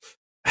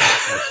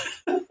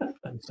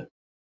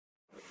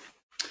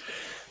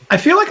 I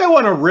feel like I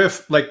want to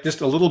riff like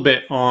just a little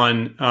bit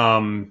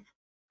on,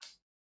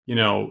 you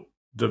know,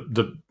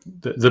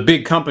 the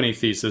big company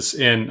thesis.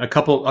 And a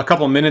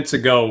couple minutes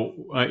ago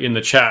in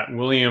the chat,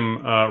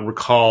 William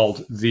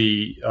recalled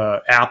the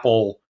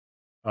Apple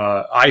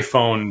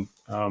iPhone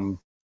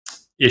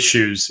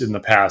issues in the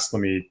past. Let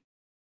me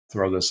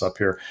throw this up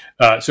here.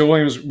 So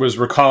Williams was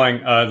recalling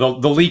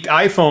the leaked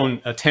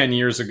iPhone 10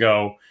 years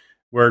ago,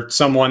 where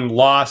someone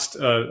lost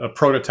a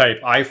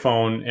prototype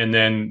iPhone, and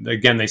then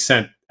again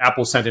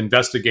Apple sent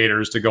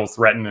investigators to go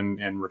threaten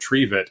and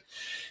retrieve it.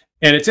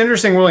 And it's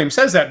interesting William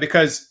says that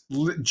because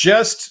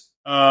just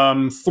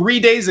 3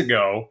 days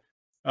ago,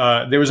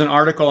 there was an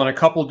article on a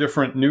couple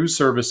different news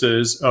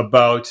services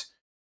about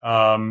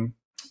Apple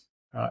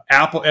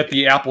at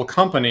the Apple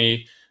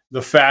company,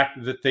 the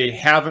fact that they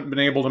haven't been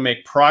able to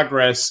make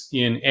progress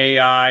in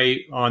AI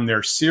on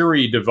their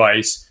Siri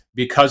device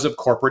because of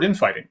corporate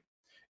infighting.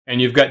 And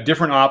you've got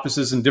different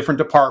offices and different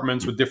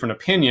departments with different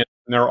opinions,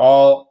 and they're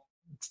all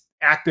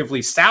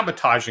actively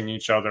sabotaging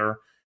each other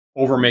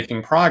over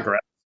making progress.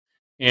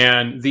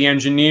 And the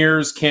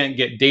engineers can't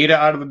get data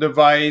out of the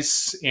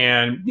device.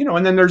 And,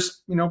 and then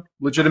there's,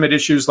 legitimate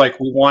issues like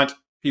we want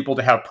people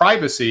to have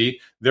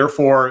privacy.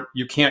 Therefore,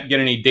 you can't get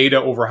any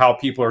data over how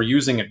people are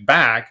using it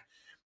back.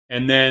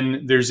 And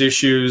then there's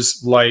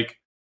issues like,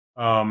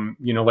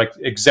 like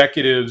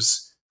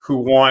executives who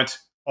want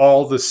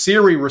all the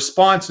Siri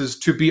responses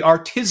to be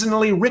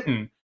artisanally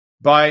written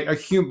by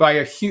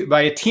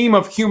a team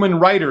of human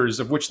writers,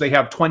 of which they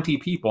have 20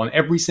 people, and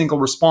every single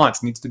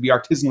response needs to be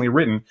artisanally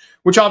written,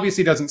 which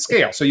obviously doesn't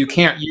scale. So you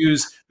can't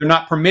they're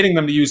not permitting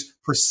them to use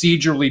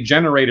procedurally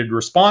generated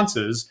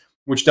responses,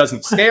 which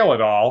doesn't scale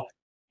at all.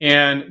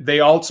 And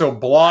they also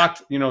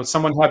blocked,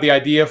 someone had the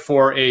idea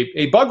for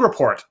a bug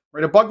report,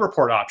 right? A bug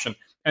report option.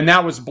 And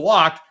that was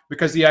blocked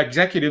because the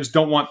executives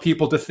don't want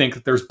people to think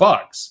that there's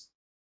bugs.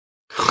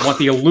 They want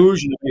the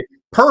illusion of a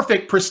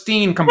perfect,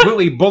 pristine,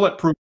 completely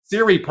bulletproof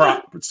Siri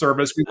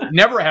service. We would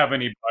never have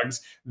any bugs.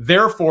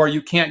 Therefore,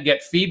 you can't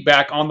get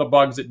feedback on the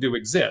bugs that do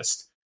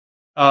exist.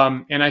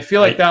 And I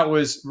feel like that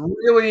was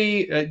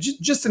really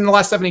just in the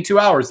last 72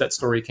 hours that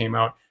story came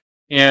out.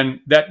 And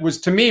that was,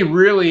 to me,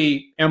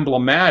 really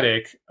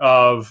emblematic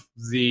of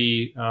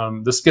the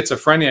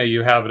schizophrenia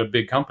you have at a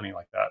big company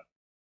like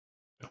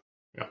that.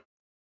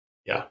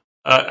 Yeah.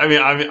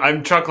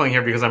 I'm chuckling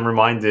here because I'm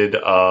reminded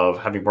of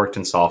having worked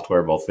in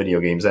software, both video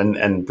games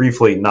and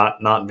briefly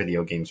not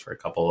video games for a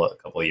couple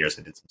of years.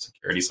 I did some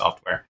security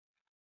software.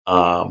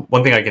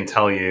 One thing I can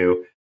tell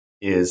you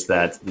is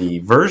that the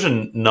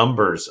version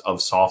numbers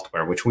of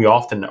software, which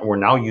we're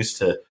now used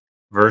to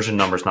version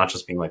numbers not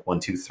just being like 1,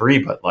 2, 3,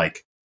 but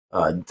like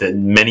the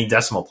many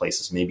decimal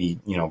places, maybe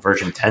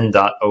version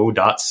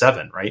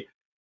 10.0.7, right?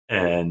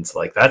 And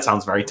like that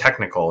sounds very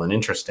technical and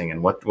interesting.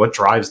 And what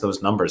drives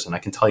those numbers? And I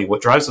can tell you what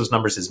drives those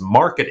numbers is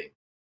marketing.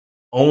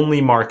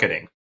 Only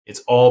marketing. It's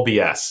all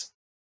BS.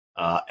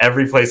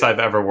 Every place I've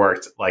ever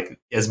worked, like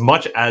as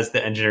much as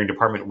the engineering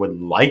department would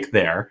like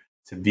there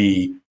to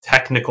be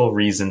technical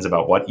reasons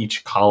about what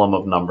each column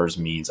of numbers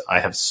means, I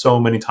have so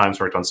many times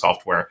worked on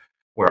software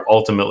where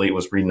ultimately it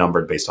was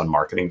renumbered based on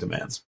marketing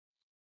demands.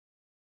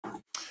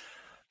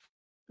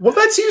 Well,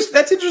 that's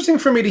interesting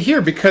for me to hear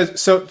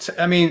because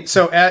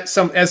as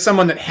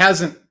someone that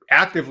hasn't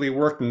actively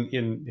worked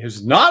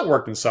has not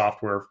worked in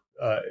software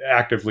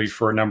actively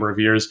for a number of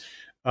years,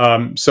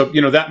 I've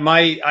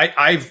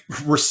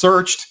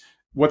researched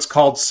what's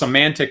called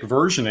semantic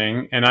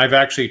versioning, and I've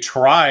actually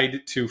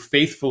tried to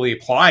faithfully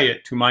apply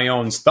it to my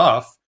own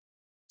stuff.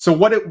 So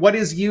what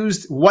is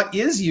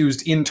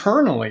used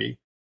internally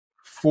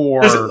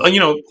for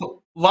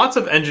lots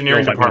of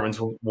engineering departments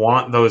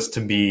want those to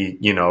be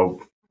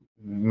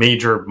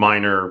major,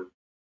 minor,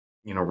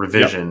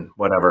 revision,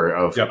 whatever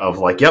of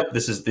like,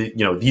 this is the,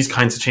 these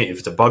kinds of change. If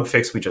it's a bug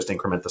fix, we just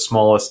increment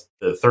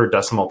the third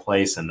decimal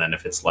place. And then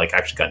if it's like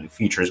actually got new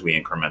features, we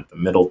increment the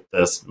middle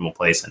decimal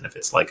place. And if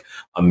it's like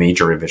a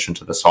major revision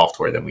to the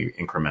software, then we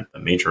increment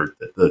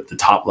the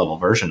top level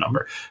version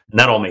number. And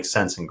that all makes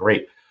sense and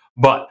great.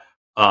 But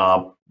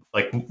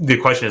like the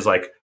question is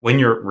like, when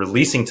you're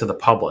releasing to the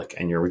public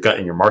and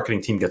your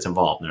marketing team gets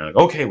involved and they're like,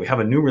 okay, we have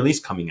a new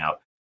release coming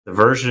out. The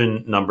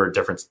version number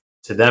difference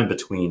to them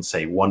between,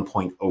 say,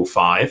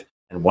 1.05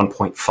 and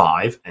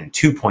 1.5 and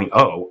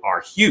 2.0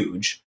 are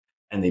huge.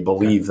 And they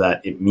believe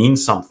that it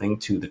means something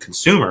to the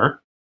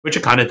consumer, which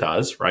it kind of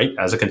does, right?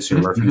 As a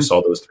consumer, if you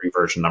saw those 3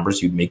 version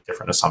numbers, you'd make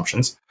different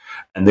assumptions.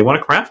 And they want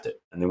to craft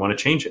it and they want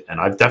to change it. And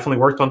I've definitely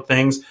worked on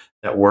things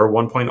that were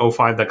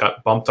 1.05 that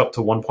got bumped up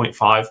to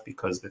 1.5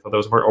 because they thought that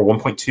was more, or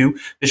 1.2.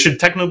 This should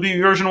technically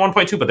be version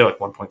 1.2, but they're like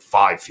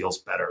 1.5 feels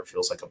better. It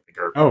feels like a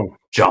bigger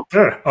jump.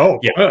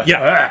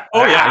 Yeah.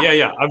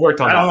 I've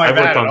worked on that. I've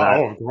worked on that.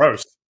 Oh,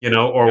 gross.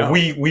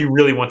 We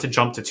really want to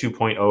jump to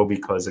 2.0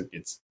 because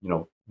it's,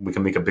 we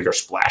can make a bigger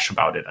splash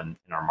about it in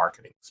our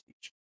marketing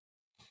speech.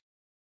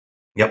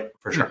 Yep,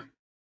 for sure.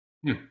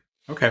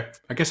 Okay.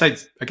 I guess I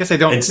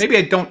don't. Maybe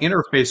I don't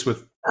interface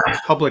with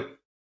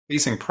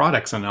public-facing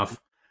products enough.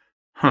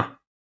 Huh.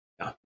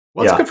 Yeah.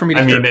 Well, it's good for me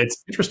to hear.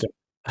 It's interesting.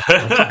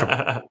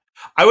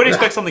 I would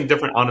expect something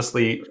different,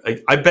 honestly.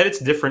 I bet it's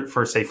different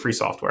for, say, free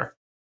software,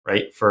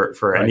 right? For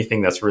Right.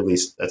 anything that's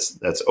released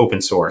that's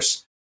open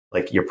source.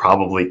 Like, you're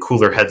probably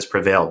cooler heads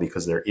prevail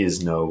because there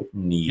is no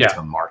need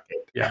to market.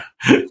 Yeah.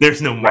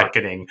 There's no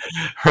marketing,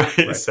 right?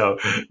 Right. So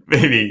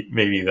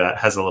maybe that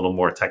has a little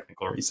more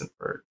technical reason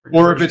for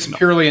or if it's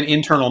purely an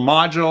internal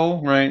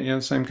module,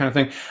 right? Same kind of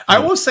thing. I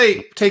will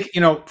say,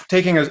 taking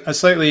a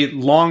slightly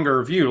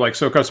longer view, like,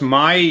 so, because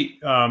my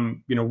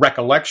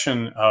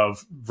recollection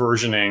of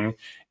versioning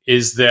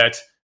is that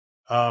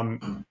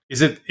the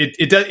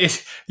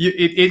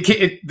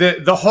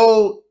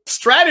whole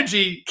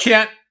strategy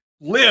can't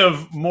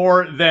live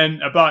more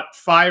than about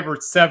 5 or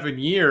 7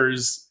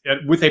 years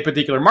with a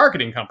particular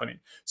marketing company.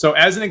 So,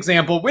 as an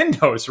example,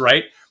 Windows,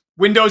 right?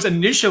 Windows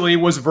initially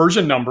was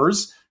version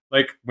numbers,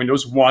 like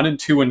Windows 1 and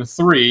 2 and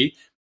 3,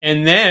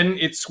 and then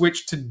it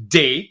switched to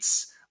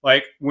dates,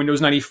 like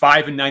Windows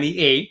 95 and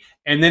 98,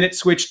 and then it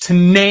switched to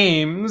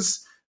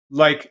names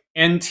like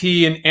NT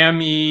and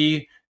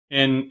ME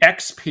and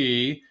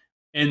XP,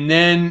 and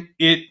then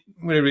it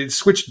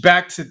switched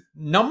back to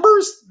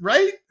numbers,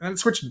 right? And it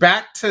switched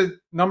back to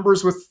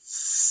numbers with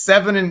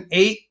 7 and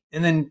 8,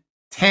 and then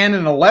 10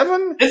 and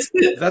 11. Is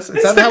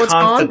that how it's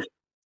gone?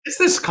 It's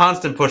this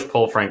constant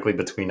push-pull, frankly,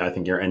 between, I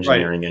think, your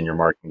engineering and your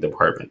marketing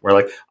department, where,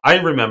 like, I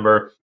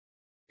remember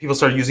people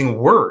started using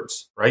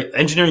words, right?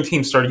 Engineering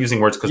teams started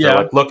using words because they're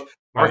like, look,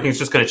 marketing is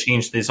just going to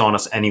change this on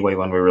us anyway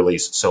when we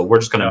release. So we're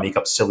just going to make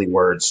up silly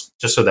words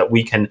just so that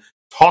we can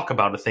talk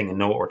about a thing and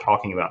know what we're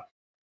talking about.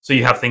 So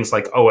you have things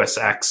like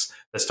OSX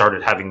that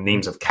started having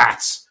names of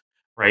cats,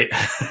 right?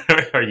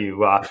 Are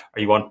you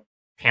on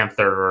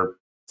Panther or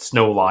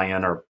Snow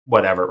Lion or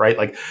whatever, right?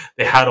 Like,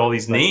 they had all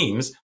these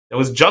names that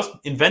was just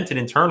invented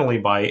internally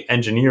by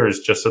engineers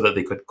just so that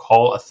they could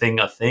call a thing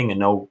and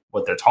know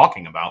what they're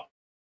talking about.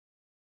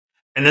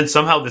 And then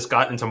somehow this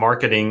got into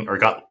marketing, or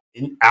got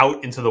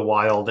out into the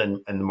wild,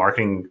 and the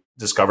marketing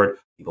discovered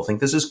people think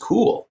this is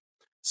cool.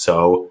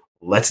 So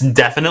let's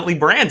definitely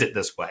brand it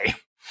this way.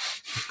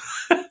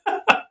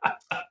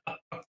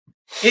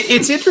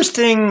 It's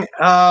interesting.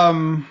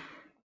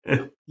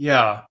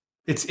 Yeah,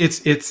 it's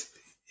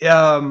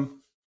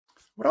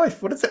what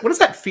does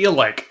that feel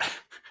like?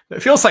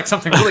 It feels like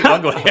something really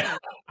ugly.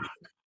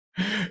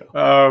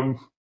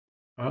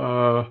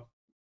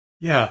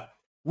 Yeah,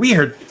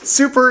 weird,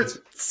 super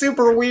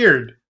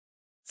weird,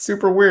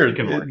 super weird.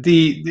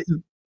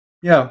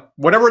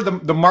 Whatever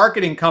the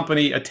marketing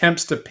company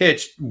attempts to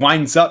pitch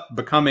winds up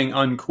becoming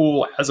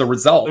uncool as a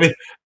result. Of it.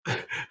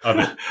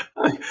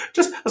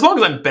 Just as long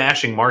as I'm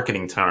bashing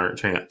marketing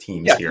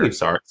teams here.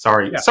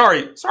 Sorry,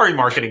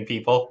 marketing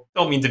people.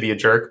 Don't mean to be a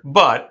jerk,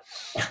 but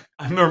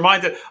I'm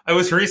reminded. I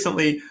was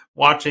recently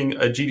watching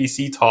a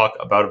GDC talk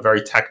about a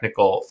very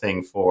technical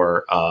thing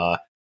for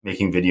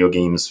making video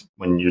games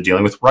when you're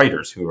dealing with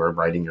writers who are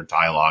writing your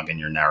dialogue and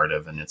your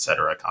narrative and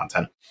etc.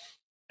 content.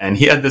 And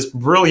he had this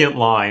brilliant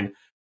line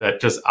that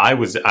just, I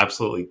was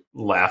absolutely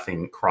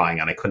laughing,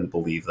 crying, and I couldn't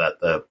believe that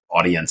the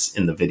audience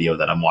in the video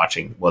that I'm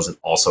watching wasn't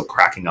also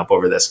cracking up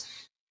over this.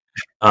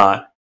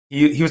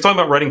 He was talking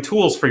about writing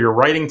tools for your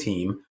writing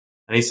team,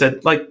 and he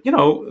said, like,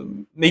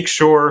 make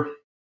sure,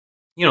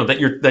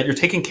 that you're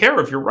taking care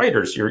of your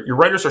writers. Your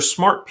writers are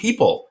smart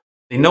people.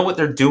 They know what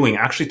they're doing.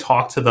 Actually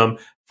talk to them,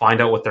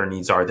 find out what their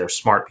needs are. They're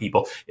smart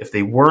people. If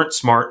they weren't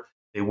smart,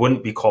 they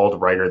wouldn't be called a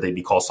writer. They'd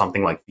be called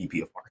something like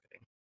VP of marketing.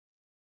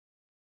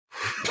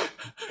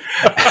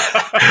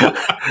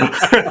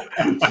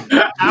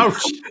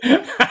 Ouch.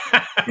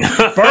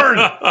 Burn.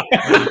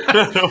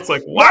 I was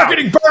like, wow.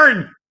 Marketing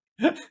burn.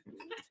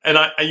 And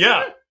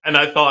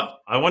I thought,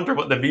 I wonder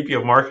what the VP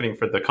of marketing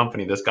for the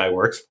company this guy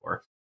works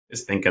for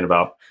is thinking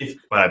about.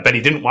 But I bet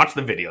he didn't watch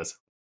the videos.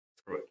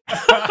 Screw it.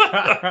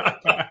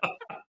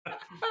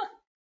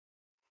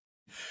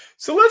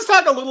 So let's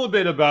talk a little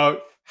bit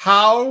about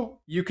how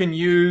you can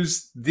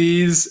use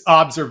these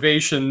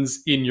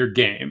observations in your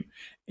game.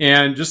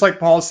 And just like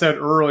Paul said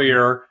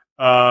earlier,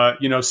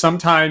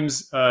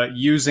 sometimes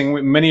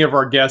using, many of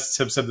our guests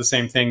have said the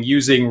same thing,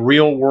 using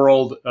real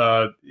world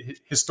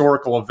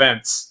historical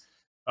events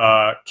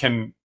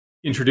can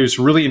introduce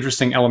really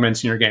interesting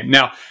elements in your game.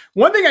 Now,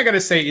 one thing I got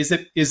to say is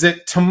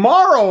that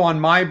tomorrow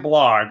on my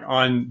blog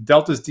on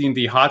Delta's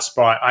D&D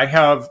Hotspot, I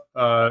have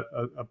a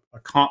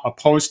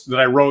post that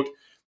I wrote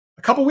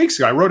a couple weeks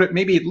ago. I wrote it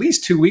maybe at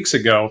least 2 weeks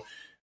ago,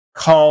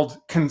 called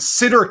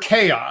Consider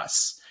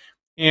Chaos.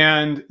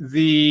 And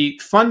the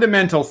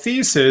fundamental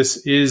thesis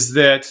is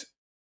that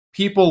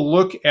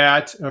people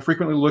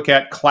frequently look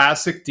at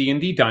classic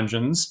D&D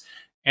dungeons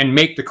and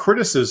make the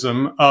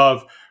criticism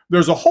of,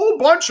 there's a whole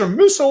bunch of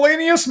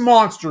miscellaneous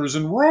monsters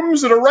in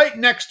rooms that are right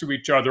next to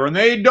each other, and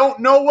they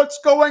don't know what's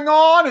going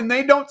on, and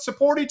they don't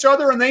support each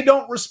other, and they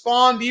don't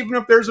respond even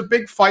if there's a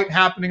big fight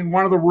happening in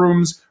one of the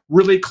rooms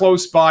really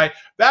close by.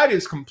 That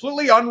is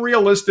completely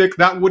unrealistic.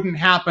 That wouldn't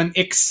happen,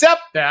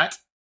 except that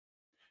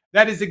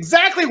is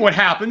exactly what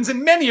happens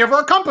in many of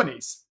our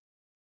companies.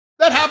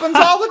 That happens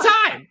all the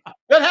time.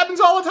 That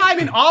happens all the time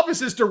in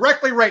offices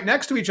directly right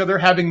next to each other,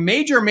 having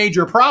major,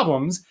 major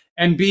problems.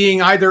 and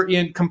being either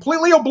in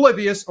completely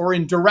oblivious or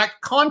in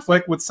direct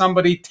conflict with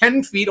somebody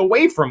 10 feet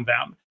away from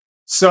them.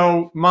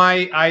 So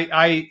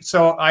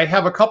I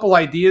have a couple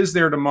ideas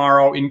there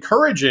tomorrow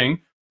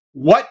encouraging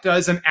what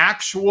does an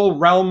actual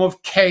realm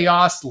of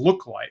chaos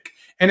look like?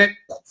 And it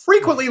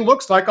frequently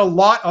looks like a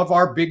lot of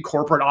our big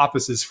corporate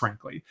offices,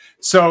 frankly.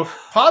 So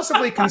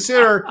possibly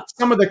consider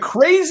some of the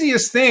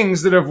craziest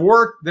things that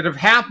have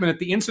happened at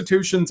the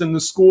institutions and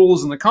the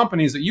schools and the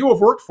companies that you have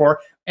worked for,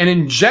 and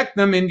inject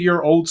them into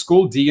your old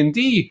school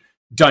D&D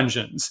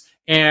dungeons.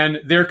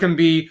 And there can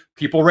be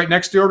people right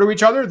next door to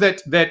each other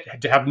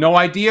that have no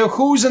idea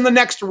who's in the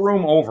next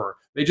room over.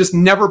 They just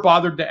never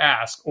bothered to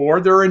ask,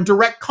 or they're in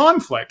direct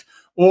conflict,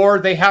 or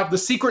they have the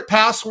secret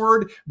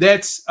password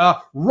that's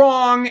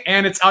wrong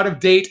and it's out of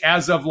date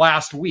as of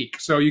last week.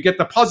 So you get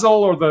the puzzle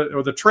or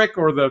the trick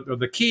or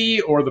the key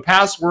or the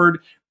password,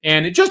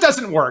 and it just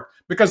doesn't work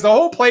because the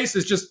whole place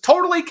is just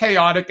totally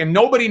chaotic and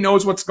nobody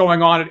knows what's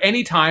going on at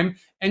any time.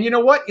 And you know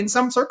what? In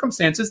some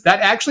circumstances,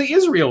 that actually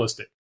is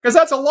realistic, because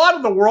that's a lot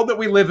of the world that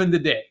we live in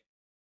today.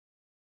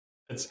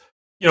 It's,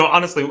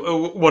 honestly,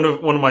 one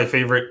of my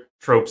favorite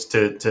tropes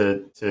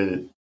to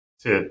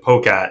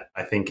poke at,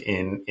 I think,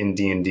 in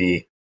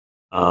D&D.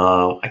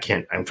 I'm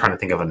trying to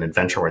think of an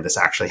adventure where this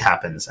actually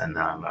happens, and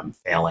I'm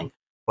failing,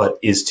 but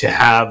is to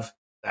have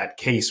that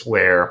case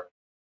where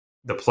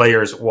the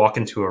players walk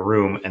into a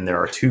room and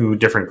there are two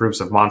different groups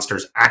of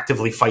monsters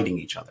actively fighting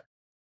each other.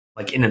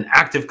 Like in an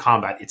active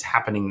combat, it's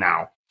happening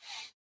now,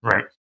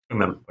 right?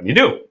 And then what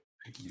do?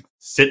 You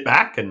sit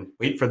back and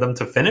wait for them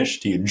to finish?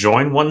 Do you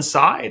join one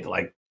side?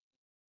 Where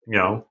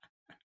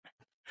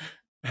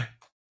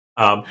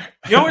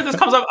this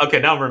comes up? Okay,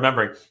 now I'm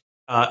remembering.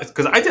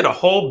 Because I did a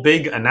whole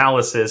big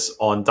analysis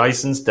on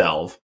Dyson's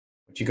Delve,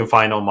 which you can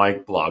find on my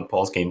blog,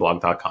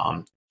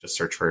 paulsgameblog.com. Just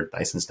search for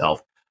Dyson's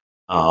Delve.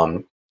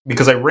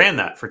 Because I ran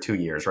that for 2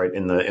 years, right,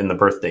 in the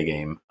birthday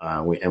game.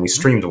 We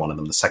streamed one of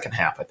them, the second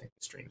half, I think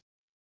we streamed.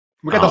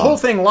 We got the whole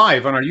thing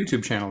live on our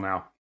YouTube channel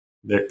now.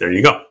 There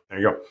you go.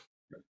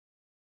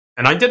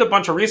 And I did a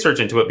bunch of research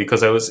into it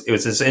because it was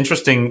this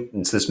interesting,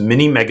 it's this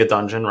mini mega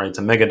dungeon, right? It's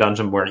a mega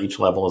dungeon where each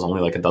level is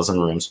only like a dozen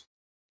rooms.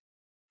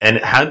 And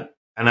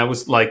I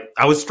was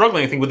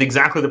struggling, I think, with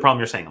exactly the problem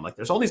you're saying. I'm like,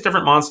 there's all these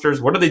different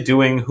monsters. What are they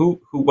doing?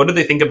 What do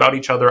they think about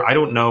each other? I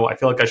don't know. I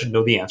feel like I should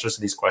know the answers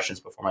to these questions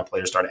before my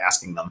players start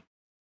asking them.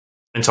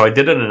 And so I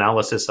did an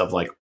analysis of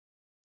like,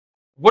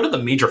 what are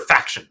the major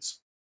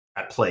factions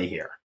at play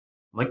here?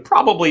 Like,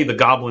 probably the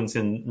goblins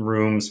in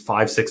rooms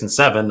 5, 6, and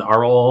 7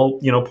 are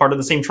all, part of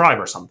the same tribe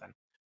or something.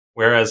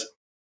 Whereas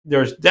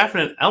there's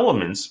definite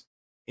elements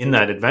in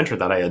that adventure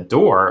that I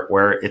adore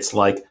where it's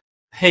like,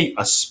 hey,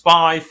 a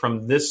spy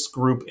from this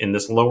group in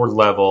this lower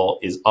level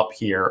is up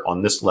here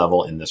on this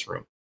level in this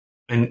room.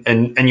 And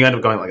you end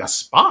up going like, a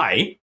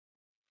spy?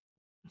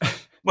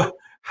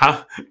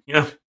 How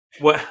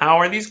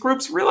are these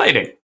groups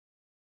relating?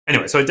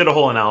 Anyway, so I did a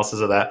whole analysis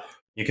of that.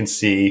 You can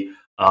see,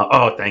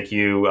 thank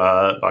you,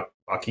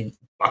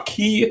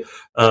 Bucky.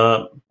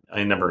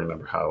 I never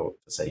remember how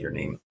to say your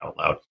name out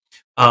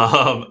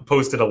loud.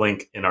 Posted a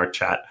link in our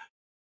chat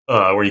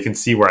where you can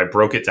see where I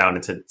broke it down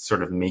into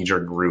sort of major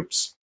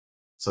groups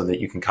so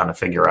that you can kind of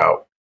figure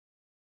out,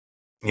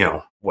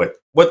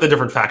 what the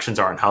different factions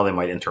are and how they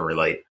might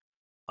interrelate.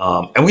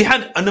 And we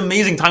had an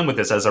amazing time with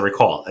this, as I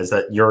recall, is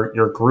that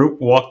your group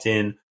walked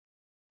in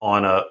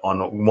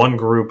on one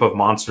group of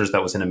monsters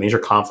that was in a major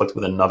conflict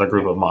with another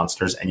group of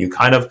monsters, and you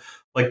kind of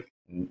like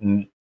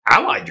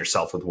allied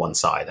yourself with one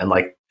side. And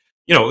like,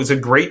 it was a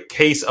great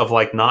case of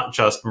like not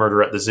just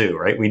murder at the zoo,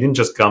 right? We didn't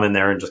just come in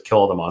there and just kill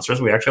all the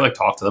monsters. We actually like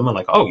talked to them and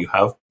like, oh, you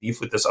have beef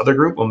with this other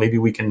group? Well, maybe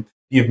we can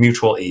be of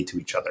mutual aid to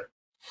each other.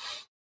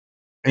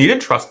 And you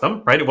didn't trust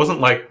them, right? It wasn't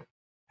like,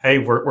 hey,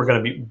 we're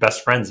going to be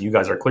best friends. You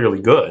guys are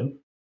clearly good. It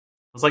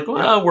was like,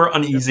 well, we're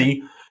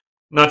uneasy.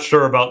 Not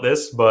sure about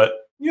this, but,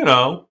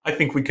 I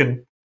think we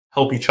can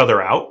help each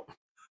other out,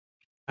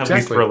 at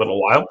least for a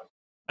little while.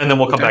 And then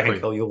we'll come back and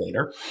kill you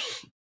later.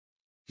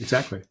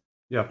 Exactly.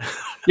 Yeah.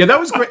 Yeah, that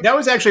was great. That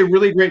was actually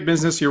really great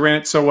business. You ran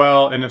it so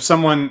well. And if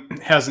someone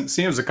hasn't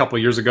seen it, was a couple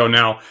of years ago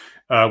now,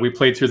 we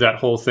played through that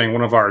whole thing.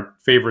 One of our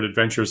favorite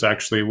adventures,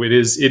 actually.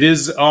 It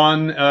is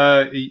on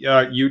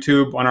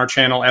YouTube on our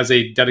channel as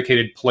a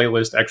dedicated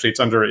playlist. Actually, it's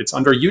under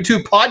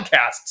YouTube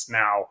podcasts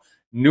now.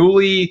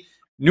 Newly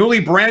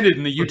branded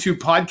in the YouTube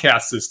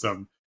podcast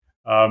system.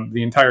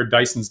 The entire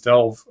Dyson's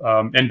Delve.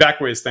 And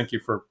Backways, thank you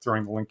for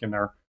throwing the link in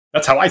there.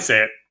 That's how I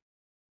say it.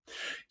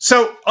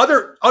 So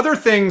other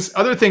things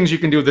you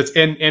can do with this,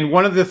 and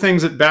one of the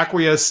things that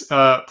Backways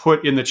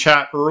put in the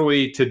chat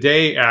early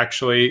today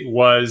actually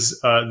was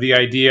the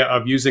idea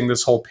of using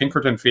this whole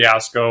Pinkerton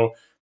fiasco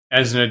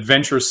as an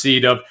adventure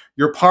seed of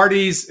your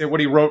parties. What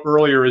he wrote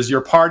earlier is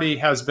your party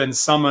has been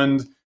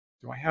summoned.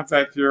 Do I have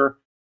that here?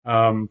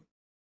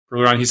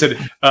 Earlier on, he said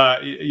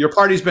your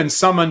party's been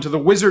summoned to the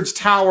Wizard's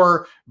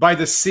Tower by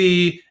the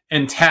sea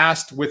and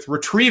tasked with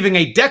retrieving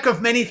a deck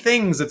of many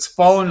things that's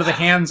fallen into the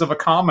hands of a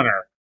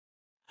commoner.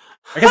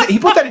 I guess he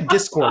put that in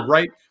Discord,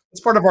 right?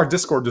 It's part of our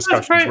Discord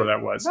discussions where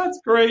that was. That's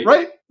great.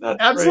 Right? That's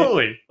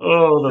Absolutely. Great.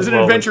 Oh, there's an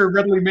adventure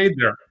readily made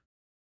there.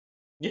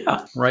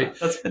 Yeah. Right.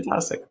 That's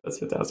fantastic.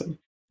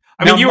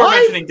 I mean, you were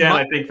mentioning, Dan,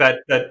 I think that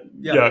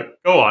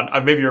go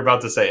on. Maybe you're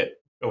about to say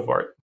it. Go for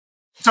it.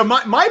 So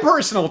my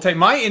personal take,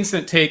 my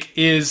instant take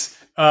is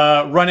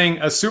running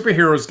a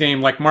superheroes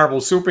game like Marvel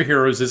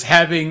Superheroes is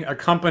having a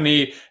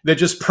company that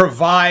just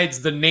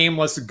provides the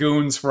nameless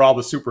goons for all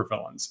the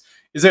supervillains.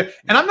 Is there?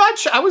 And I'm not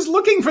sure. I was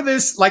looking for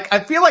this. Like, I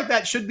feel like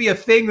that should be a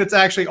thing that's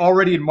actually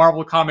already in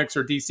Marvel Comics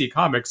or DC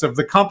Comics of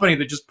the company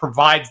that just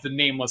provides the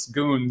nameless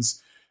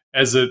goons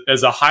as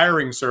a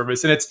hiring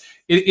service. And it's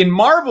in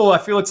Marvel, I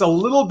feel it's a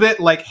little bit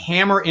like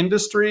Hammer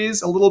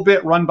Industries, a little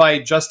bit run by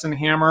Justin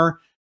Hammer.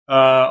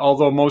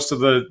 Although most of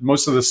the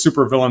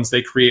supervillains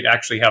they create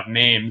actually have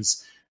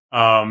names.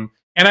 And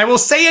I will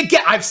say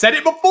again, I've said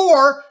it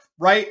before,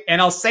 right? And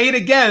I'll say it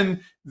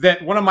again,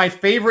 that one of my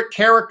favorite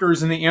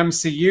characters in the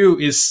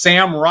MCU is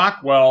Sam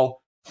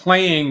Rockwell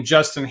playing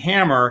Justin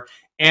Hammer.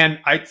 And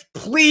I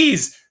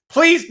please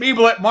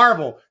people at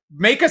Marvel,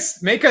 make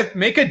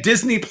a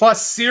Disney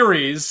Plus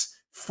series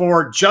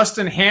for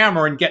Justin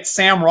Hammer and get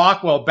Sam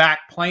Rockwell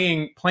back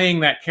playing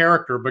that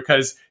character,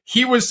 because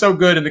he was so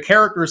good and the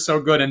character is so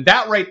good. And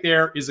that right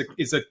there is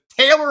a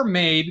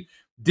tailor-made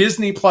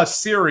Disney Plus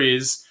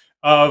series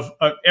of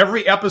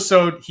every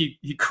episode.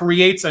 He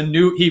creates a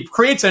new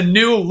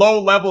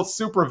low-level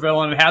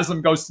supervillain and has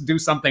them go to do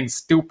something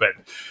stupid.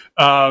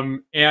 A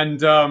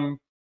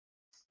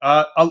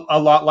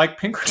lot like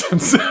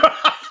Pinkerton's.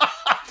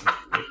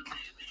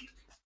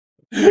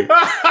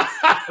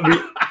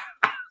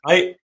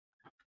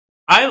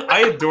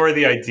 I adore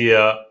the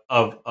idea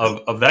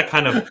of that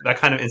kind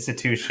of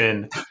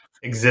institution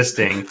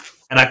existing,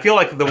 and I feel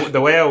like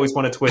the way I always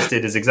want to twist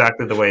it is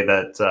exactly the way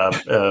that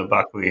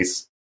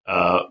Baklis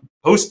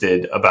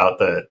posted about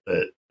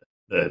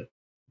the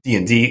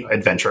D&D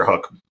adventure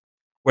hook,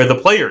 where the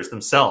players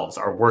themselves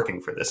are working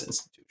for this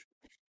institution.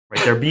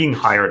 Right, they're being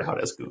hired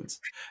out as goons,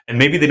 and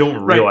maybe they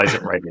don't realize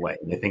it right away.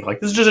 And they think like,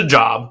 this is just a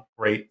job,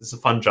 right? This is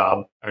a fun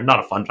job, or not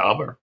a fun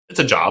job, or it's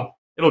a job.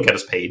 It'll get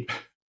us paid.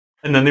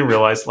 And then they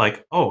realize,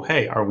 like, oh,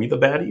 hey, are we the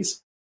baddies?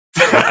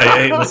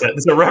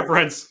 It's a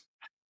reference.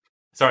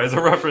 Sorry, it's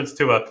a reference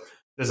to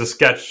there's a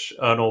sketch,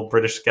 an old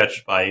British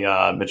sketch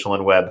by Mitchell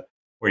and Webb,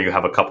 where you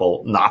have a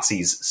couple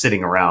Nazis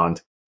sitting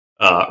around,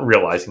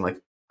 realizing, like,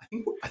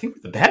 I think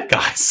we're the bad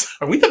guys.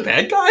 Are we the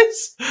bad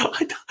guys?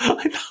 I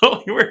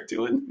thought we were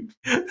doing.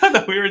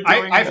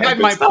 I've had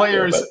my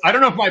players. I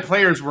don't know if my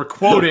players were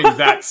quoting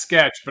that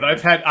sketch, but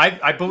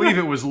I believe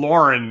it was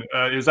Lauren.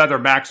 It was either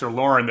Max or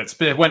Lauren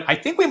that went, I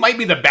think we might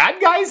be the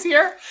bad guys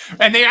here,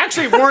 and they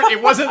actually weren't.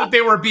 It wasn't that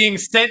they were being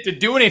sent to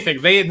do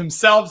anything. They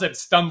themselves had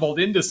stumbled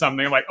into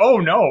something. I'm like, oh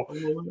no,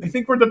 I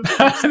think we're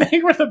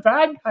the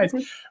bad guys.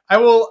 I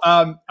will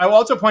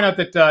also point out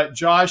that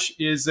Josh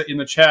is in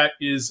the chat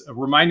is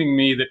reminding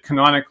me that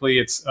canonically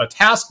it's a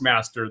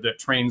Taskmaster that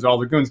trains all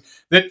the goons.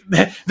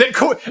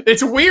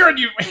 It's weird.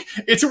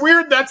 It's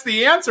weird. That's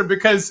the answer,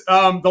 because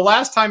the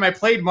last time I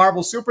played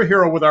Marvel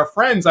Superhero with our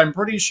friends, I'm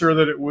pretty sure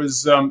that it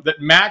was that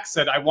Max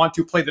said, "I want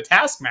to play the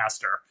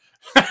Taskmaster."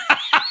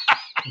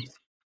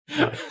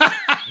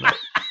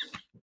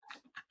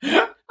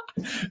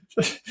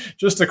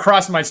 just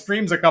across my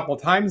streams a couple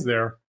times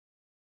there.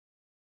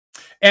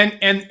 And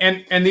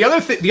the other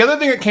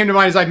thing that came to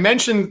mind is I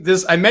mentioned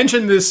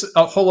this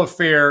whole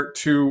affair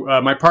to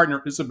my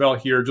partner Isabel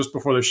here just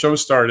before the show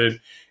started,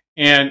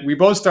 and we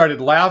both started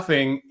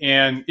laughing.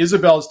 And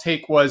Isabel's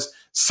take was,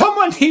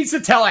 someone needs to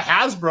tell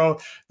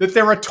Hasbro that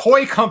they're a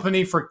toy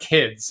company for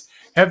kids.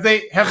 Have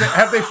they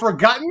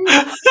forgotten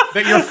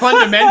that you're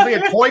fundamentally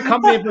a toy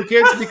company for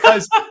kids?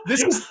 Because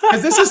this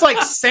is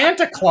like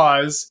Santa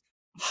Claus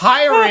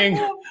hiring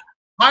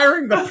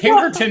the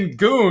Pinkerton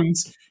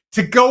goons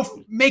to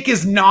go make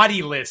his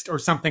naughty list or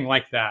something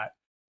like that.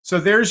 So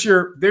there's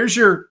your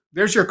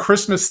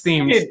Christmas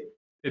themed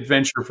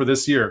adventure for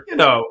this year. You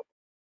know,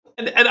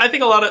 and I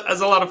think a lot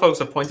of folks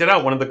have pointed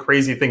out, one of the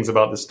crazy things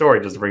about this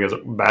story, just to bring us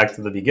back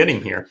to the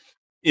beginning here,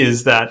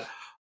 is that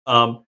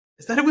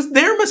it was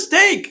their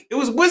mistake. It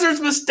was Wizards'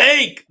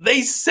 mistake.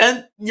 They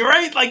sent, you're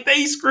right, like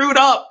they screwed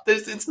up.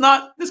 It's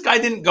not, this guy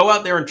didn't go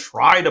out there and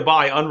try to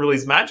buy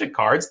unreleased Magic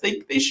cards.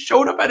 They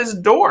showed up at his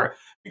door.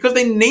 Because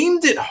they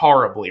named it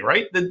horribly,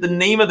 right? The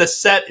name of the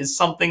set is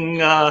something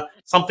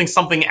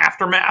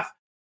Aftermath,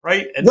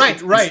 right? And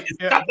right. It's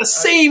got the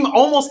same,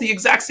 almost the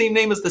exact same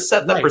name as the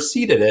set that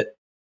preceded it.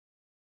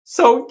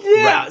 So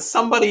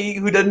somebody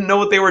who didn't know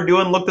what they were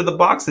doing looked at the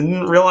box and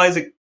didn't realize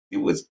it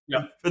was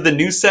for the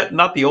new set,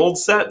 not the old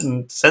set,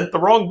 and sent the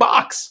wrong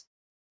box.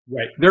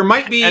 Right. There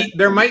might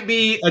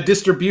be a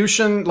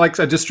distribution, like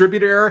a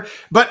distributor error.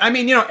 But I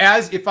mean,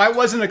 as if I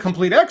wasn't a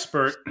complete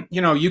expert,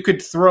 you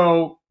could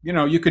throw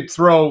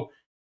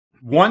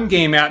one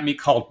game at me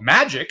called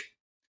Magic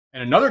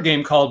and another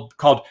game called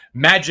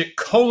Magic: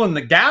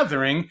 The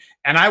Gathering,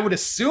 and I would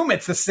assume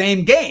it's the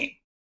same game.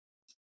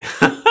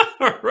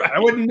 Right. I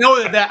wouldn't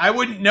know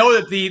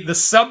that the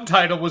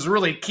subtitle was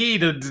really key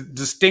to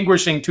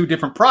distinguishing two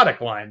different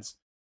product lines.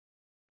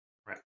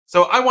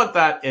 So I want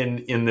that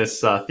in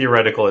this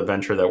theoretical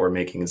adventure that we're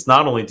making. Is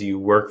not only do you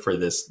work for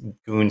this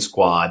goon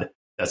squad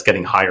that's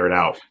getting hired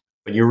out,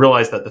 but you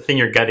realize that the thing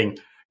you're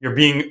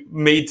being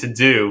made to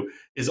do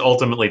is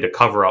ultimately to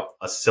cover up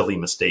a silly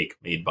mistake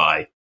made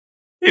by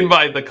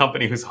the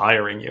company who's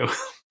hiring you.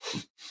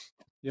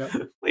 Yeah.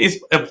 Please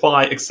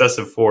apply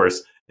excessive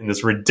force in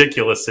this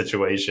ridiculous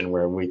situation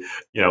where we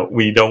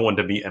don't want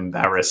to be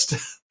embarrassed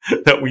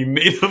that we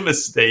made a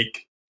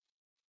mistake.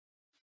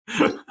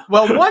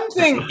 Well, one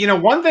thing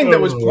that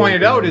was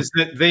pointed out is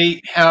that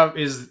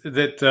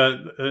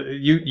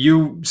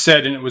you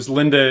said, and it was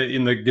Linda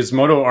in the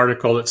Gizmodo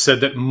article that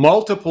said that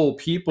multiple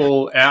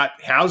people at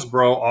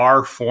Hasbro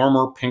are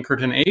former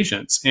Pinkerton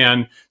agents.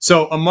 And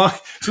so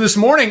this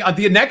morning,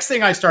 the next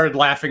thing I started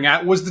laughing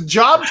at was the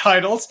job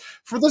titles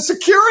for the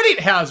security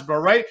at Hasbro,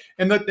 right?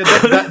 And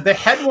the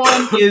head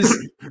one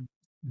is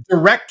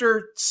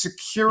Director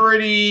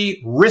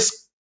Security Risk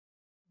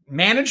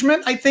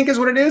Management, I think is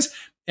what it is.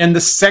 And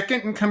the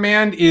second in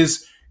command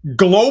is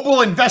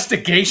Global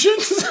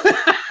Investigations.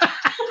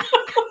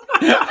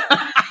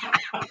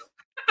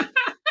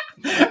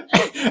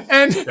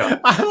 And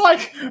I'm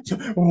like,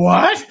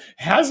 what?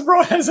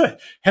 Hasbro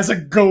has a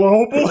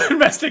global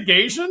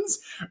investigations?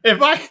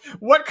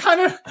 What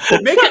kind of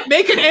make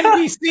an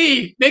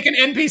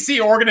NPC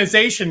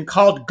organization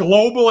called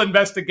Global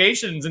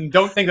Investigations, and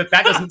don't think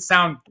that doesn't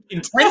sound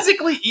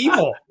intrinsically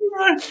evil.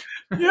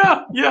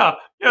 Yeah.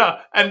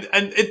 And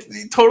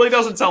it totally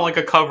doesn't sound like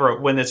a cover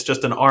when it's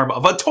just an arm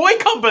of a toy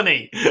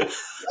company.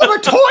 Of a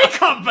toy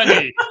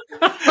company.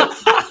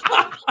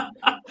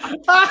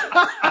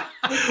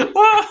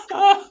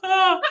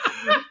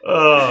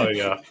 Oh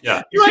yeah.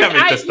 You can't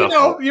make this stuff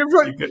up.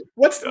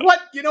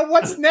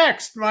 What's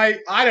next? My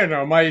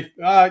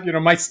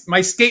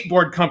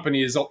skateboard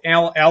company is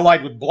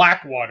allied with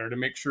Blackwater to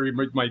make sure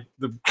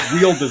the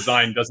wheel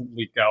design doesn't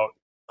leak out.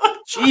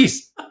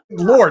 Jeez,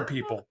 Lord,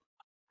 people.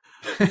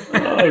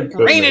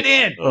 Rein it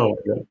in. Oh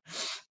god.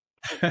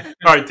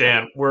 All right,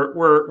 Dan,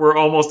 we're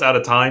almost out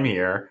of time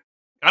here.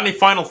 Got any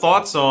final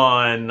thoughts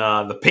on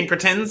the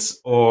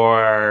Pinkertons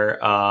or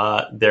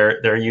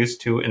their use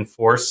to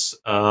enforce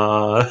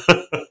what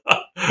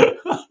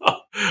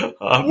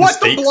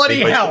the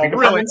bloody hell?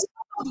 Really?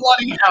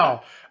 Bloody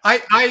hell.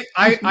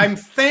 I'm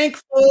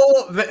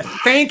thankful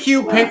thank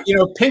you,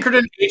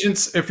 Pinkerton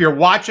agents. If you're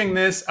watching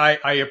this,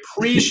 I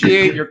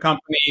appreciate your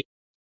company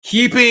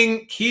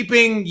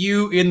keeping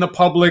you in the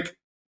public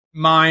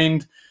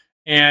mind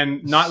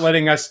and not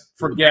letting us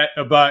forget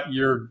about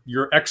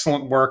your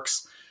excellent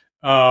works.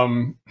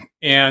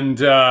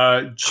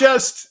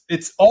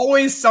 It's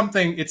always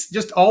something. It's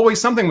just always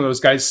something with those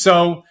guys.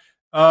 So,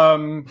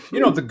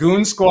 the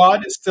Goon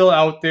Squad is still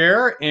out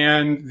there,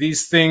 and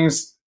these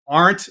things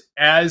aren't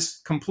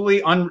as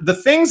completely the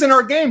things in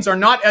our games are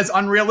not as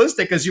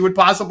unrealistic as you would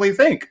possibly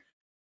think.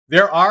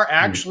 There are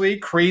actually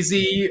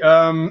crazy,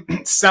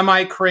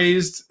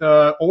 semi-crazed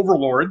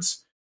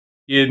overlords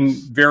in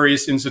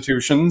various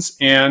institutions,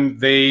 and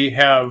they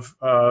have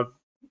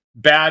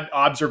bad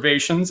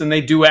observations, and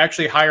they do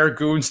actually hire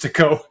goons to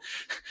go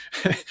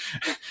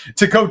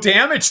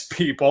damage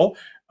people.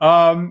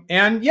 Dig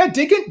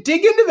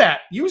into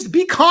that.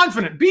 Be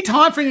confident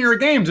in your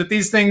games that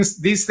these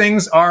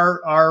things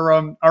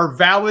are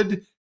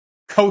valid,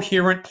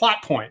 coherent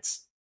plot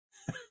points.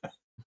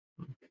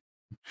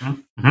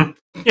 Mm-hmm.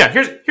 Yeah,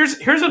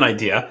 here's an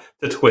idea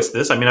to twist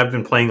this. I mean, I've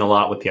been playing a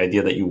lot with the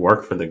idea that you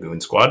work for the Goon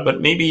Squad,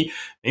 but maybe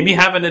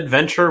have an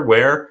adventure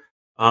where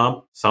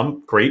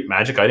some great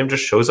magic item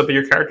just shows up at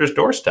your character's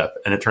doorstep,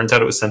 and it turns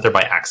out it was sent there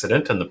by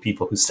accident, and the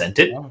people who sent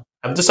it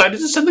have decided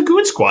to send the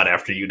Goon Squad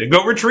after you to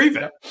go retrieve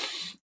it.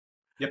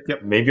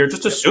 Yep. Maybe you're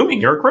just assuming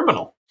you're a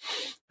criminal.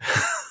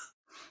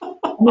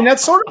 I mean,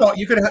 that's sort of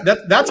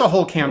that's a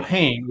whole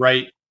campaign,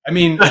 right? I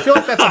mean, I feel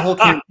like that's a whole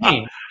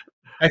campaign.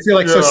 I feel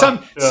like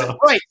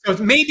right. So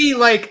maybe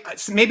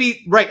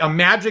a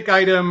magic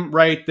item,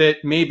 right? That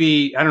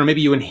maybe, I don't know,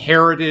 maybe you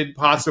inherited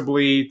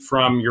possibly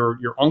from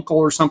your uncle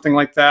or something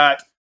like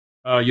that.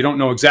 You don't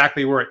know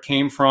exactly where it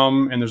came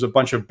from, and there's a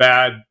bunch of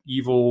bad,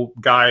 evil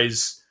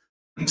guys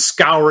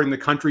scouring the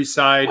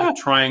countryside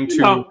trying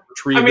to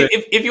retrieve it.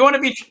 If you want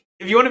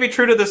to be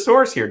true to the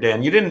source here,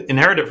 Dan, you didn't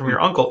inherit it from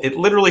your uncle. It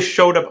literally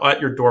showed up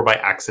at your door by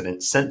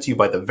accident, sent to you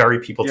by the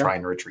very people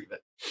trying to retrieve it.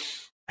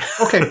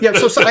 Okay, yeah.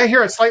 So I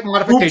hear a slight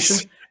modification.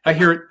 Oops. I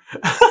hear it,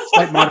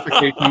 slight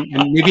modification,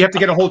 and maybe you have to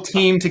get a whole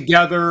team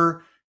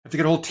together.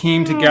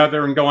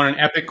 And go on an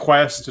epic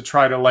quest to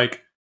try to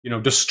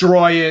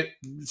destroy it,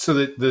 so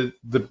that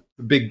the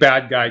big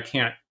bad guy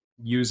can't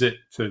use it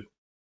to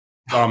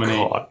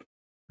dominate.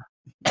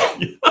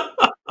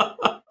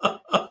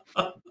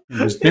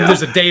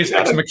 There's a Deus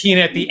Ex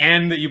Machina at the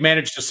end that you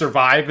manage to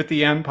survive at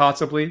the end,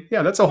 possibly.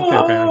 Yeah, that's a whole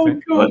campaign. I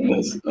think.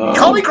 Goodness!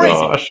 Call me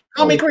crazy.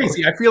 Call me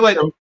crazy. I feel like.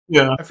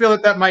 Yeah, I feel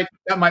that might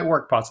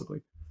work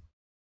possibly.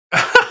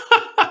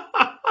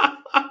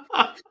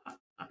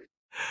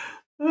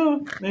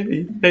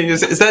 Maybe.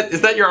 Is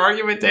that your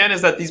argument, Dan?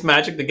 Is that these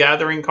Magic the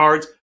Gathering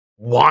cards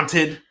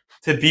wanted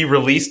to be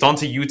released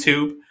onto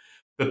YouTube?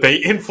 that they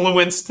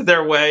influenced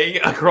their way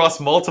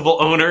across multiple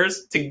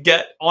owners to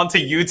get onto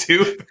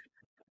YouTube?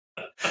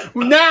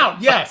 Now,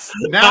 yes.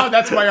 Now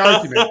that's my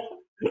argument.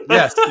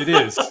 Yes, it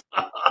is.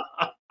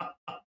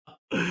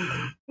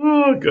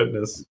 Oh,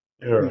 goodness.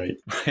 All right.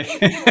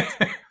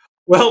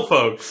 Well,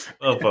 folks,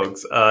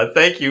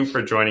 thank you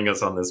for joining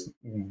us on this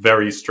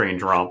very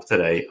strange romp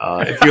today.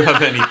 If you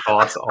have any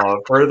thoughts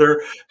on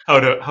further how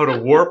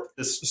to warp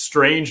this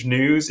strange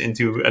news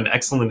into an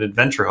excellent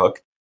adventure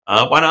hook,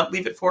 why not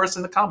leave it for us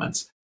in the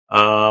comments?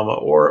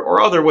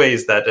 Or other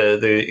ways that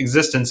the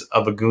existence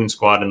of a goon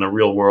squad in the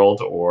real world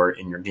or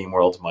in your game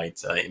world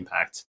might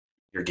impact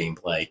your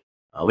gameplay.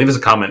 Leave us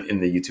a comment in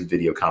the YouTube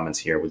video comments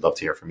here. We'd love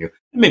to hear from you.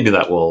 And maybe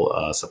that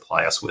will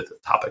supply us with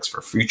topics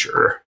for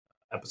future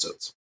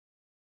episodes.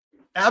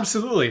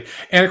 Absolutely.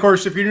 And of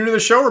course, if you're new to the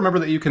show, remember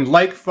that you can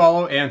like,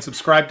 follow, and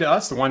subscribe to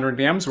us, the Wandering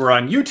DMs. We're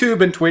on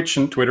YouTube and Twitch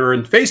and Twitter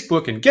and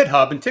Facebook and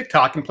GitHub and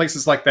TikTok and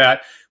places like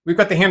that. We've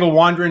got the handle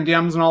Wandering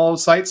DMs on all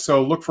those sites,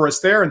 so look for us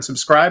there and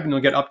subscribe, and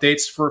you'll get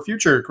updates for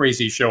future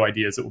crazy show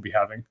ideas that we'll be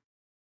having.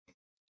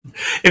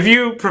 If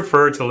you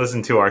prefer to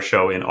listen to our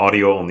show in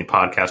audio-only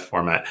podcast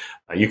format,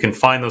 you can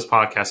find those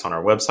podcasts on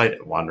our website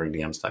at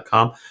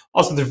wanderingdms.com.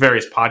 Also, through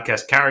various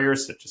podcast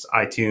carriers such as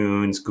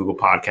iTunes, Google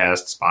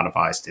Podcasts,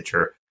 Spotify,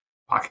 Stitcher,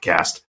 Pocket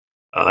Cast.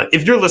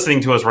 If you're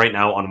listening to us right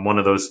now on one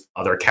of those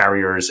other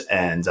carriers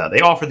and they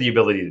offer the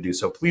ability to do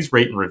so, please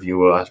rate and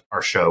review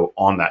our show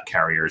on that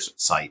carrier's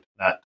site.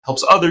 That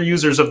helps other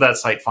users of that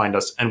site find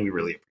us, and we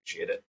really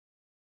appreciate it.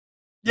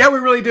 Yeah, we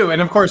really do.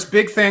 And of course,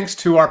 big thanks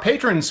to our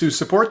patrons who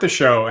support the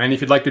show. And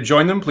if you'd like to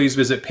join them, please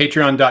visit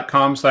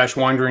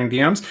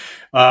patreon.com/wanderingdms.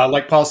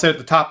 Like Paul said at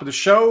the top of the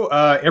show,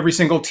 every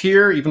single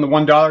tier, even the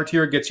 $1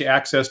 tier, gets you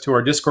access to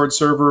our Discord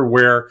server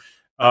where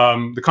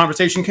the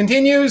conversation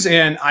continues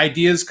and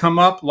ideas come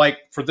up. Like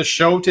for the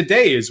show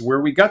today is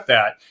where we got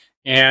that.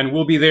 And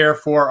we'll be there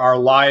for our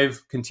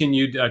live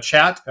continued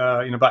chat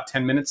in about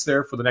 10 minutes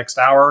there for the next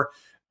hour.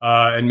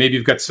 And maybe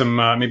you've got some,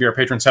 maybe our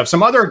patrons have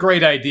some other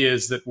great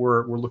ideas that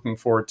we're looking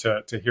forward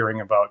to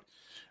hearing about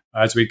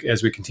as we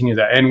continue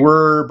that. And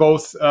we're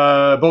both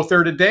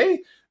there today.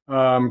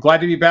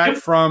 Glad to be back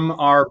from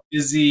our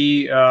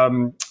busy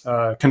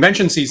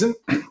convention season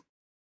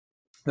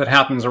that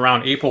happens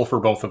around April for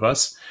both of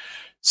us.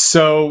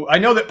 So I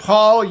know that,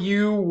 Paul,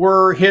 you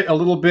were hit a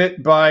little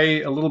bit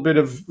by a little bit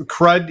of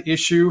crud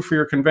issue for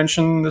your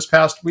convention this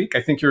past week.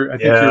 I think you're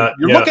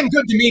looking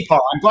good to me, Paul.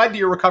 I'm glad that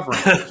you're recovering.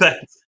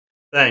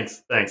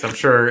 Thanks. I'm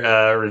sure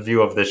a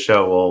review of this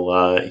show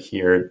will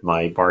hear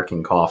my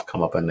barking cough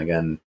come up time and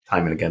again,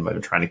 but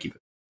I'm trying to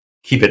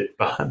keep it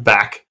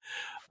back.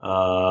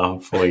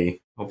 Hopefully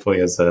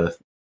as the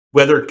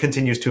weather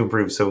continues to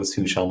improve, so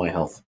too shall my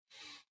health.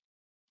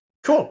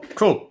 Cool.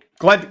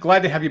 Glad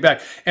to have you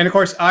back. And of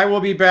course, I will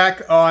be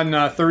back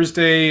on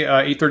Thursday,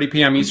 8:30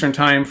 p.m. Eastern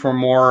time for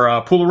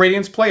more Pool of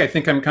Radiance play. I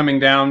think I'm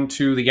coming down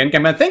to the end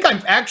game. I think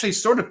I'm actually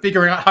sort of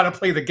figuring out how to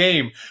play the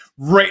game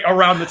right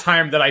around the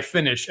time that I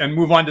finish and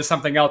move on to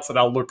something else that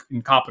I'll look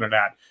incompetent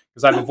at.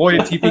 Because I've avoided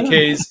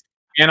TPKs,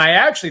 and I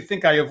actually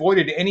think I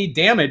avoided any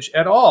damage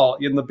at all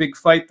in the big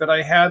fight that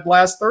I had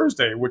last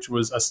Thursday, which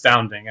was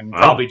astounding, and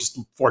probably just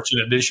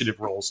fortunate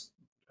initiative rolls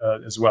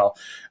as well.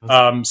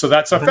 So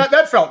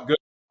that felt good.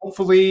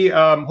 Hopefully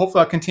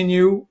I'll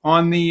continue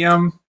on the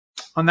on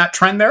that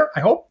trend there. I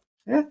hope.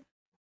 Yeah.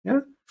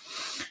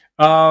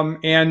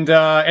 And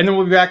then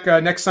we'll be back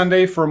next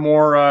Sunday for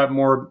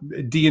more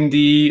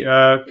D&D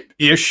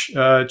ish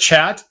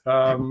chat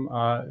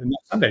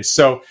next Sunday.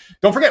 So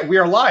don't forget, we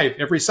are live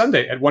every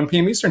Sunday at 1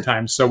 p.m. Eastern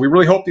time. So we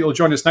really hope that you'll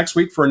join us next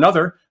week for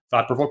another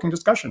thought-provoking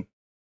discussion.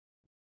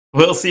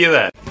 We'll see you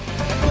then.